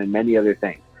plan and many other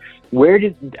things.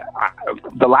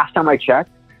 The last time I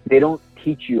checked, they don't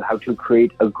teach you how to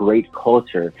create a great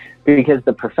culture because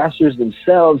the professors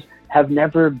themselves have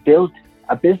never built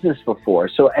a business before.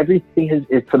 So everything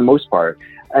is for the most part,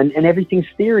 and everything's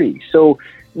theory. So,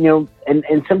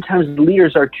 and sometimes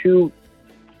leaders are too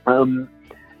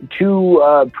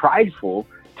prideful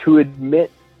to admit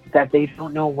that they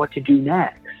don't know what to do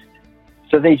next.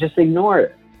 So they just ignore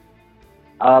it.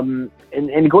 And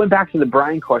going back to the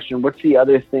Brian question, what's the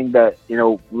other thing that,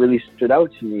 really stood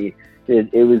out to me?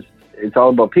 It's all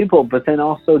about people, but then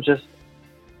also just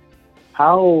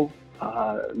how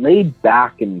laid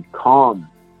back and calm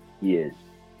he is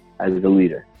as a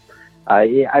leader.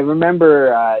 I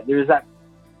remember there was that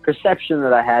perception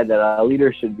that I had that a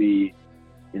leader should be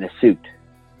in a suit.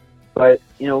 But,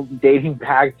 dating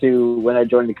back to when I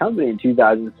joined the company in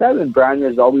 2007, Brian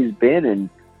has always been in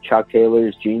Chuck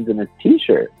Taylor's jeans and a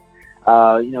t-shirt.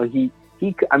 He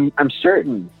I'm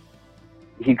certain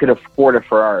he could afford a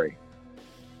Ferrari.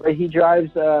 But he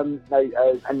drives, I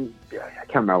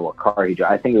can't remember what car he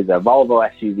drives. I think it was a Volvo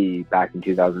SUV back in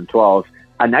 2012.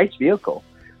 A nice vehicle,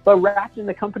 but wrapped in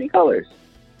the company colors,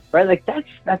 right? Like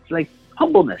that's like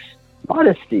humbleness,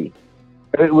 modesty.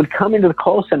 It would come into the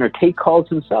call center, take calls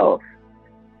himself.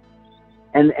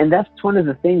 And that's one of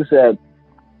the things that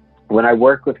when I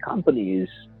work with companies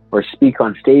or speak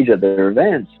on stage at their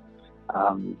events,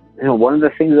 one of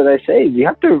the things that I say is you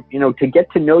have to, to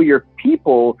get to know your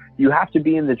people, you have to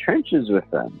be in the trenches with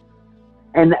them.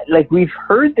 And like, we've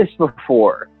heard this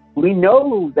before. We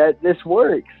know that this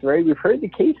works, right? We've heard the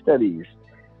case studies,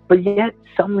 but yet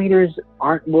some leaders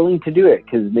aren't willing to do it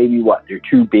because maybe they're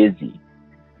too busy.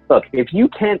 Look, if you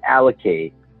can't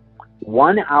allocate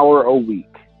 1 hour a week,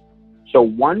 so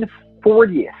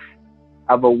 1/40th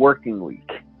of a working week,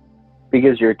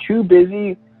 because you're too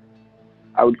busy,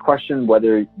 I would question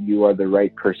whether you are the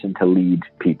right person to lead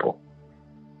people.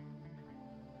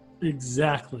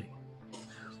 Exactly.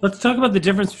 Let's talk about the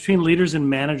difference between leaders and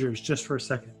managers just for a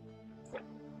second.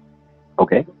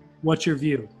 Okay. What's your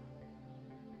view?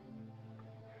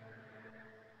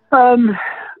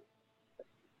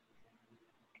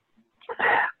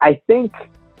 I think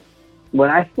when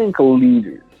I think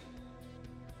leaders,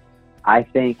 I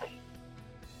think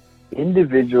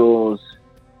individuals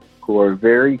who are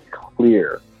very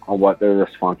clear on what their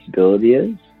responsibility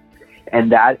is,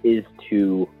 and that is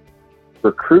to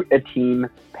recruit a team,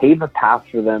 pave a path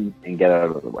for them, and get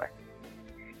out of the way.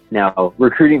 Now,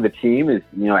 recruiting the team is,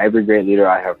 every great leader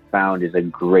I have found is a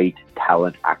great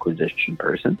talent acquisition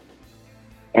person.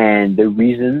 And the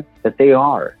reason that they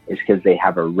are is because they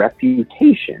have a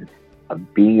reputation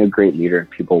of being a great leader and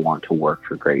people want to work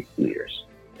for great leaders.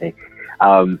 Okay?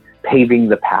 Paving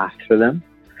the path for them.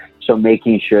 So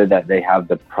making sure that they have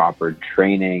the proper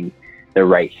training, the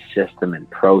right system and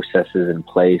processes in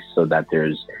place so that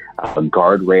there's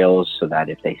guardrails so that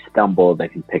if they stumble, they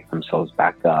can pick themselves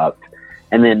back up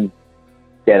and then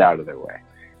get out of their way.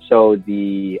 So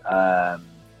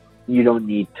you don't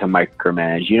need to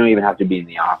micromanage. You don't even have to be in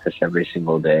the office every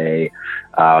single day.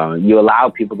 You allow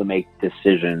people to make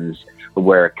decisions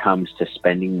where it comes to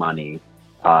spending money.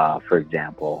 For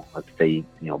example, let's say,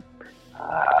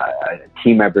 a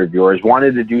team member of yours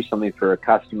wanted to do something for a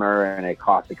customer and it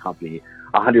cost the company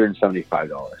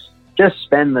 $175. Just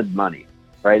spend the money,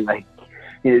 right? Like,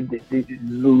 as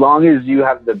long as you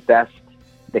have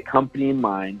the company in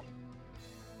mind,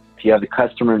 if you have the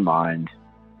customer in mind,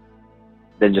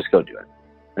 then just go do it.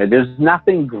 Right? There's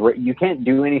nothing great. You can't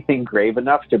do anything grave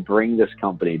enough to bring this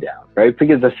company down, right?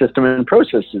 Because the system and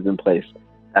process is in place.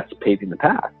 That's paving the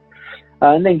path.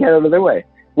 And then get out of their way.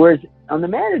 Whereas on the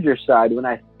manager side, when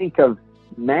I think of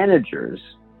managers,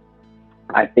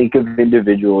 I think of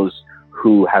individuals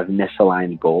who have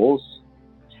misaligned goals.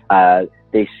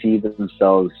 They see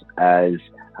themselves as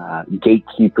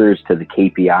gatekeepers to the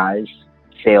KPIs,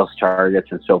 sales targets,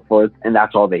 and so forth, and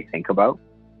that's all they think about.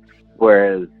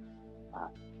 Whereas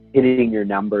hitting your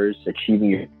numbers, achieving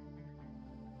your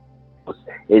goals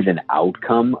is an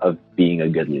outcome of being a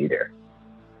good leader.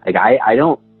 Like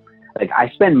I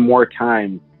spend more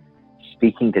time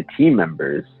speaking to team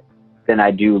members than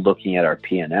I do looking at our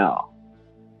P&L.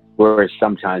 Whereas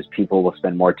sometimes people will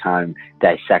spend more time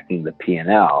dissecting the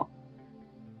P&L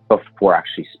before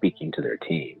actually speaking to their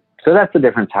team. So that's the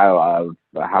difference how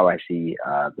I see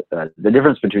the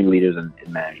difference between leaders and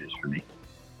managers for me.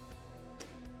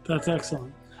 That's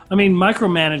excellent. I mean,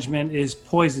 micromanagement is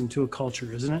poison to a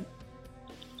culture, isn't it?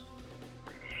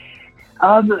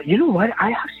 You know what?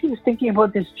 I actually was thinking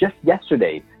about this just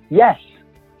yesterday. Yes.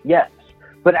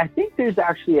 But I think there's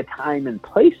actually a time and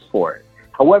place for it.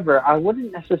 However, I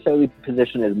wouldn't necessarily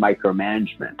position it as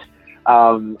micromanagement.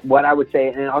 What I would say,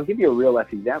 and I'll give you a real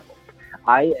life example.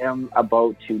 I am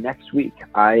about to next week.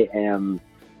 I am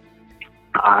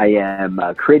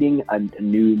creating a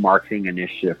new marketing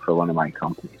initiative for one of my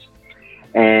companies,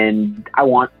 and I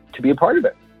want to be a part of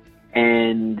it.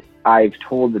 And I've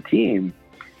told the team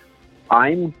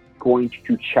I'm going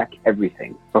to check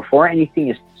everything before anything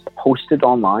is posted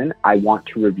online. I want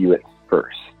to review it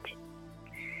first.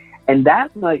 And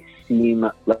that might seem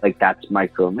like that's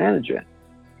micromanagement,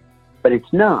 but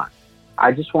it's not.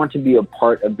 I just want to be a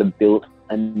part of the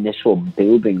initial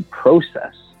building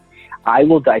process. I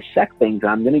will dissect things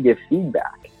and I'm going to give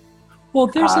feedback. Well,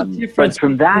 there's a difference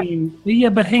from between, yeah,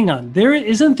 but hang on.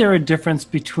 Isn't there a difference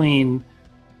between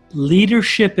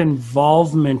leadership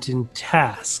involvement in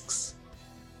tasks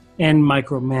and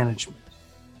micromanagement?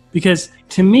 Because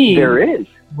to me, there is.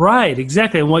 Right,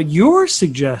 exactly. And what you're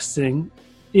suggesting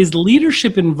is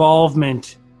leadership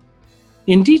involvement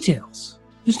in details.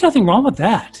 There's nothing wrong with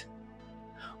that.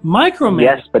 Micromanagement.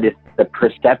 Yes, but it's the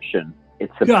perception.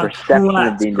 It's the perception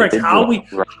of the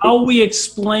individual. How we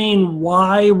explain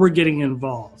why we're getting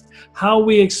involved. How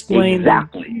we explain the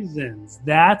reasons.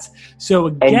 So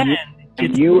again,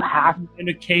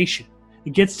 communication.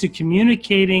 It gets to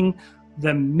communicating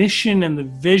the mission and the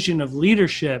vision of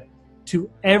leadership to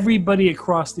everybody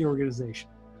across the organization.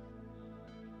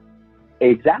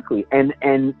 Exactly.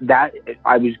 And that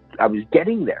I was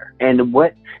getting there. And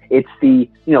what it's the,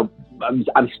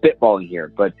 I'm spitballing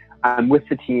here, but I'm with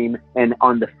the team, and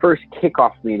on the first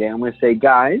kickoff meeting, I'm going to say,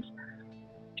 guys,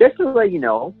 just to let you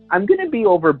know, I'm going to be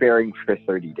overbearing for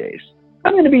 30 days.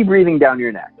 I'm going to be breathing down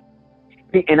your neck.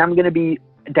 And I'm going to be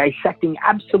dissecting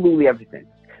absolutely everything,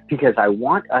 because I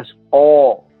want us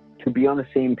all to be on the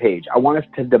same page. I want us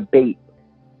to debate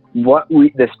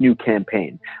this new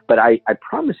campaign. But I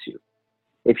promise you,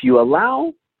 if you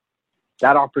allow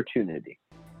that opportunity,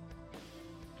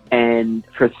 and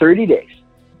for 30 days,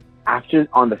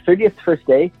 on the 30th first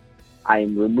day, I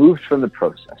am removed from the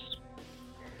process.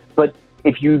 But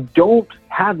if you don't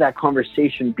have that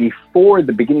conversation before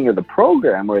the beginning of the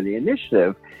program or the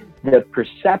initiative, the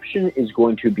perception is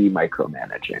going to be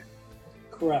micromanaging.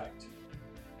 Correct.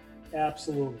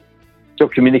 Absolutely. So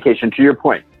communication, to your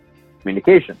point,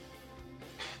 communication.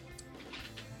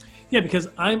 Yeah, because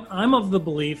I'm of the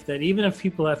belief that even if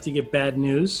people have to get bad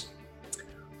news,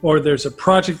 or there's a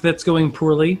project that's going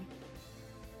poorly,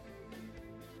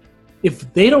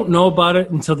 if they don't know about it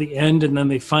until the end and then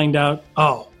they find out,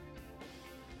 oh,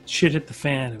 shit hit the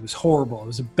fan, it was horrible, it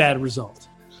was a bad result.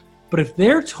 But if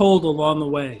they're told along the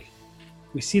way,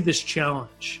 we see this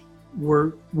challenge,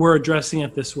 we're addressing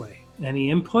it this way.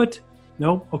 Any input?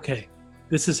 No? Okay,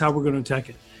 this is how we're going to attack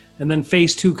it. And then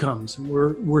phase 2 comes, and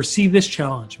we're see this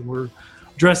challenge, and we're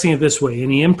addressing it this way.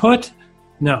 Any input?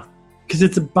 No, because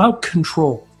it's about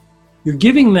control. You're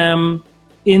giving them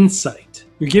insight.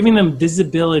 You're giving them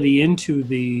visibility into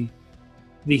the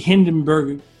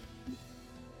Hindenburg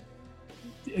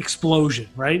explosion,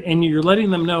 right? And you're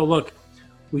letting them know, look,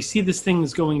 we see this thing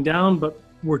is going down, but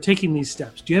we're taking these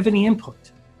steps. Do you have any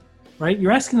input? Right?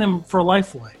 You're asking them for a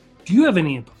lifeline. Do you have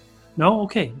any input? No?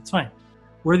 Okay, it's fine.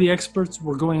 We're the experts.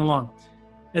 We're going along.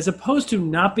 As opposed to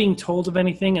not being told of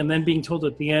anything and then being told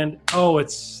at the end, oh,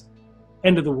 it's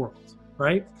end of the world,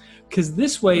 right? Because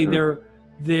this way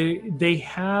they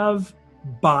have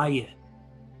buy-in.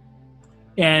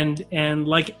 And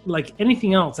like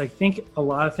anything else, I think a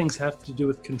lot of things have to do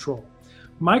with control.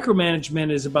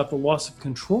 Micromanagement is about the loss of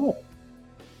control.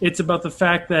 It's about the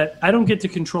fact that I don't get to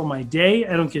control my day.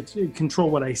 I don't get to control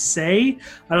what I say.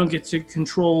 I don't get to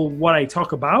control what I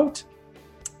talk about.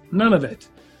 None of it.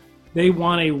 They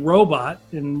want a robot,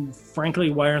 and frankly,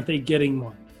 why aren't they getting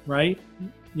one, right?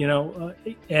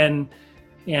 And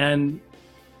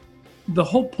the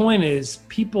whole point is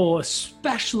people,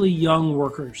 especially young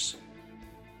workers,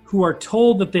 who are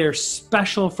told that they are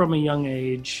special from a young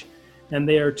age, and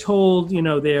they are told,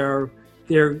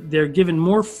 they're given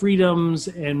more freedoms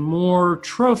and more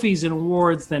trophies and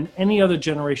awards than any other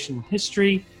generation in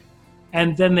history,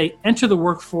 and then they enter the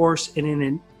workforce, and in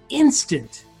an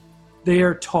instant, they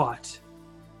are taught,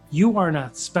 you are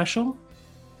not special,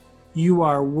 you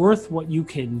are worth what you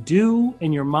can do,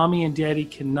 and your mommy and daddy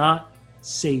cannot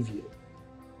save you,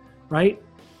 right?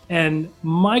 And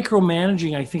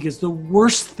micromanaging, I think, is the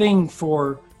worst thing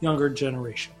for younger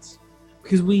generations,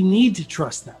 because we need to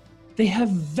trust them. They have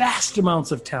vast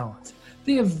amounts of talent.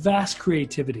 They have vast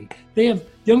creativity. They have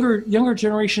younger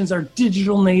generations are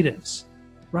digital natives,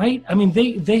 right? I mean,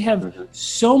 they have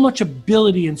so much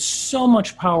ability and so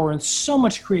much power and so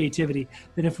much creativity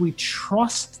that if we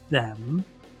trust them,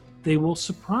 they will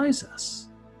surprise us.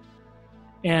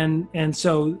 And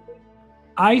so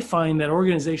I find that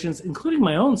organizations, including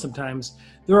my own sometimes,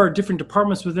 there are different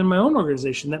departments within my own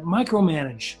organization that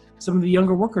micromanage some of the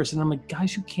younger workers. And I'm like,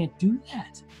 guys, you can't do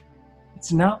that.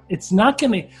 It's not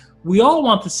going to, we all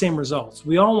want the same results.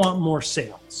 We all want more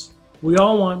sales. We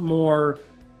all want more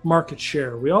market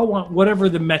share. We all want whatever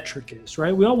the metric is,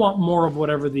 right? We all want more of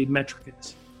whatever the metric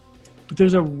is. But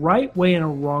there's a right way and a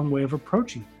wrong way of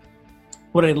approaching it.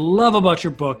 What I love about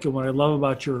your book and what I love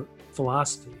about your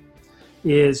philosophy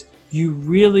is you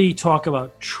really talk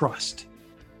about trust.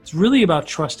 It's really about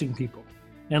trusting people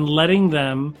and letting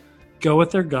them go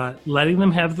with their gut, letting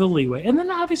them have the leeway, and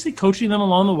then obviously coaching them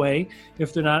along the way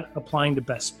if they're not applying to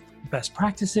best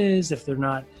practices, if they're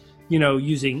not,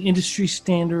 using industry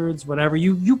standards, whatever.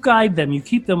 You guide them, you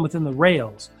keep them within the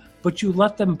rails, but you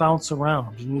let them bounce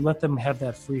around and you let them have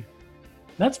that freedom.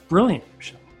 That's brilliant,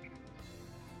 Michel.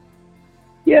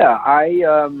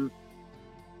 Yeah,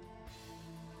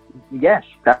 yes,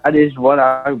 that is what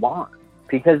I want.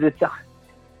 because it's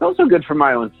also good for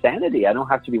my own sanity. I don't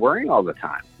have to be worrying all the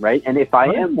time, right? And if I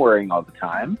am worrying all the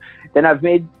time, then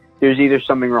there's either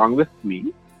something wrong with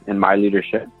me and my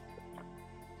leadership,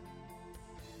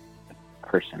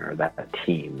 person or that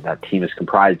team. That team is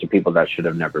comprised of people that should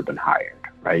have never been hired,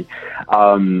 right?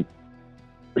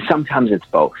 Sometimes it's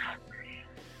both.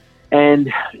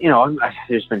 And,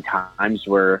 there's been times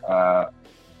where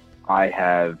I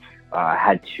have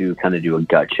had to kind of do a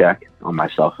gut check on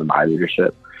myself and my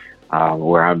leadership,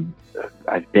 where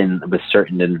I've been with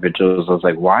certain individuals. I was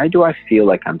like, why do I feel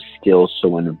like I'm still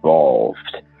so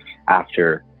involved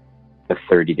after the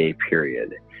 30-day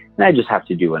period? And I just have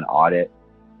to do an audit.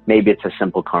 Maybe it's a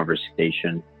simple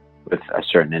conversation with a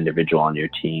certain individual on your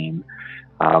team.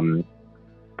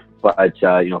 But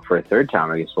for a third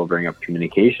time, I guess we'll bring up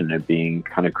communication as being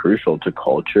kind of crucial to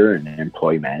culture and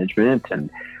employee management and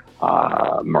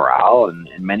morale and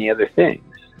many other things.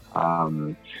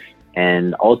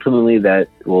 And ultimately that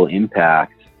will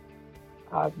impact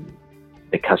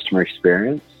the customer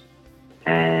experience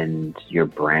and your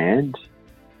brand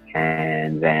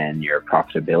and then your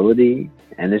profitability.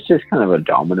 And it's just kind of a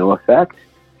domino effect.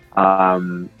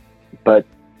 But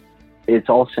it's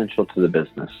all central to the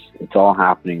business. It's all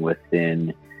happening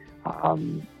within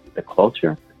the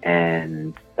culture.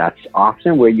 And that's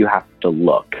often where you have to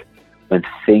look when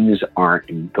things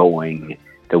aren't going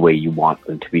the way you want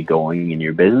them to be going in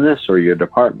your business or your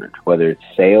department, whether it's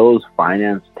sales,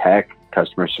 finance, tech,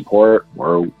 customer support,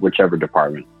 or whichever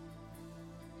department.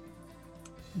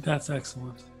 That's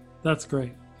excellent. That's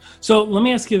great. So let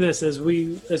me ask you this as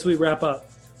we wrap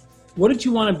up. What did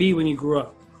you want to be when you grew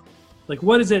up? Like,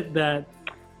 what is it that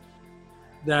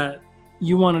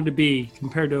you wanted to be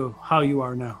compared to how you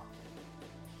are now?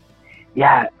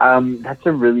 Yeah, that's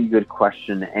a really good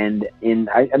question. And in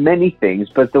many things,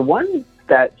 but the one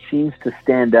that seems to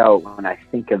stand out when I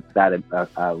think of that,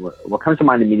 what comes to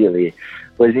mind immediately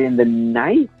was in the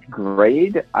 9th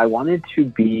grade, I wanted to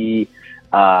be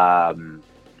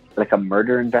like a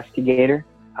murder investigator.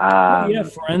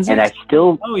 Forensics. And I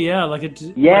still. Oh yeah, like a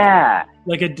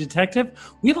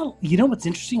detective. We have what's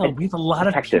interesting? We have a lot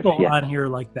of people on here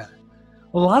like that.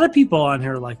 A lot of people on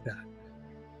here like that.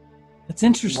 That's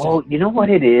interesting. Well, you know what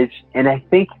it is, and I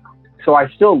think so. I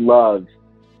still love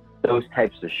those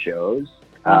types of shows.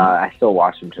 I still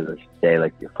watch them to this day,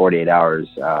 like 48 Hours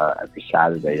every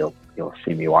Saturday. You'll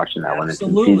see me watching that one in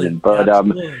season. But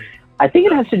I think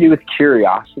it has to do with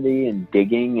curiosity and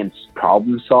digging and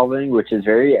problem solving, which is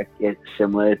it's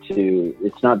similar to,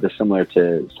 it's not dissimilar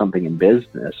to something in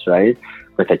business, right?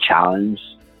 With a challenge.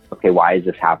 Okay, why is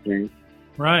this happening?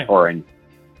 Right. Or in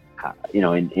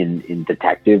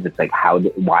detective, it's like how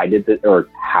did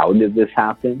this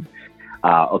happen?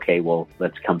 Okay, well,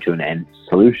 let's come to an end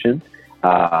solution.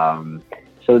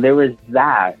 So there was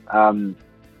that.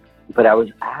 But I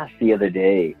was asked the other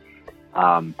day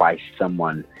by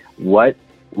someone, what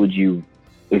would you,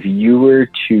 if you were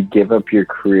to give up your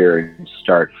career and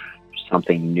start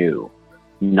something new,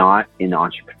 not in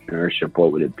entrepreneurship,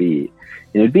 what would it be?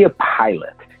 It would be a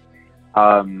pilot.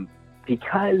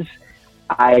 Because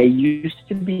I used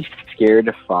to be scared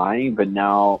of flying, but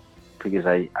now, because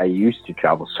I used to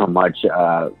travel so much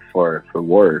for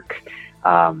work,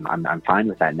 I'm fine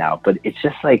with that now. But it's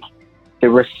just like the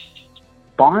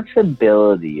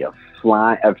responsibility of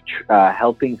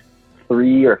helping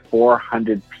 300 or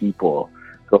 400 people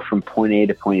go from point A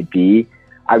to point B.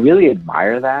 I really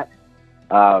admire that,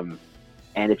 and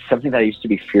it's something that I used to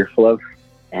be fearful of.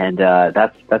 And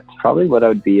that's probably what I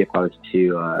would be if I was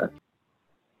to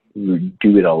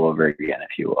do it all over again,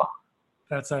 if you will.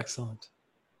 That's excellent.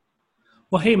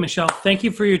 Well, hey, Michel, thank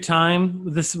you for your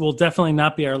time. This will definitely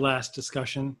not be our last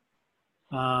discussion.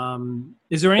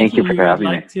 Is there anything you would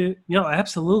like to? Yeah,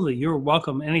 absolutely. You're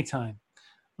welcome anytime.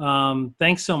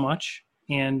 Thanks so much,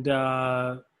 and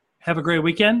have a great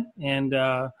weekend. And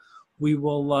we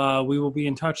will be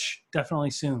in touch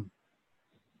definitely soon.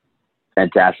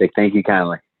 Fantastic. Thank you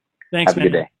kindly. Thanks, Have a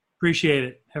good day. Appreciate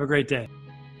it. Have a great day.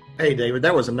 Hey, David,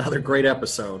 that was another great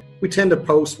episode. We tend to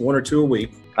post 1 or 2 a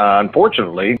week.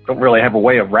 Unfortunately, don't really have a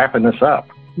way of wrapping this up.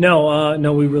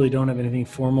 No, we really don't have anything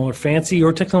formal or fancy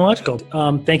or technological.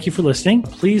 Thank you for listening.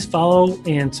 Please follow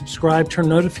and subscribe, turn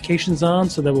notifications on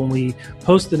so that when we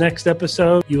post the next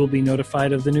episode, you will be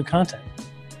notified of the new content.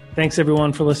 Thanks,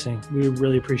 everyone, for listening. We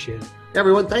really appreciate it.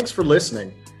 Everyone, thanks for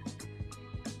listening.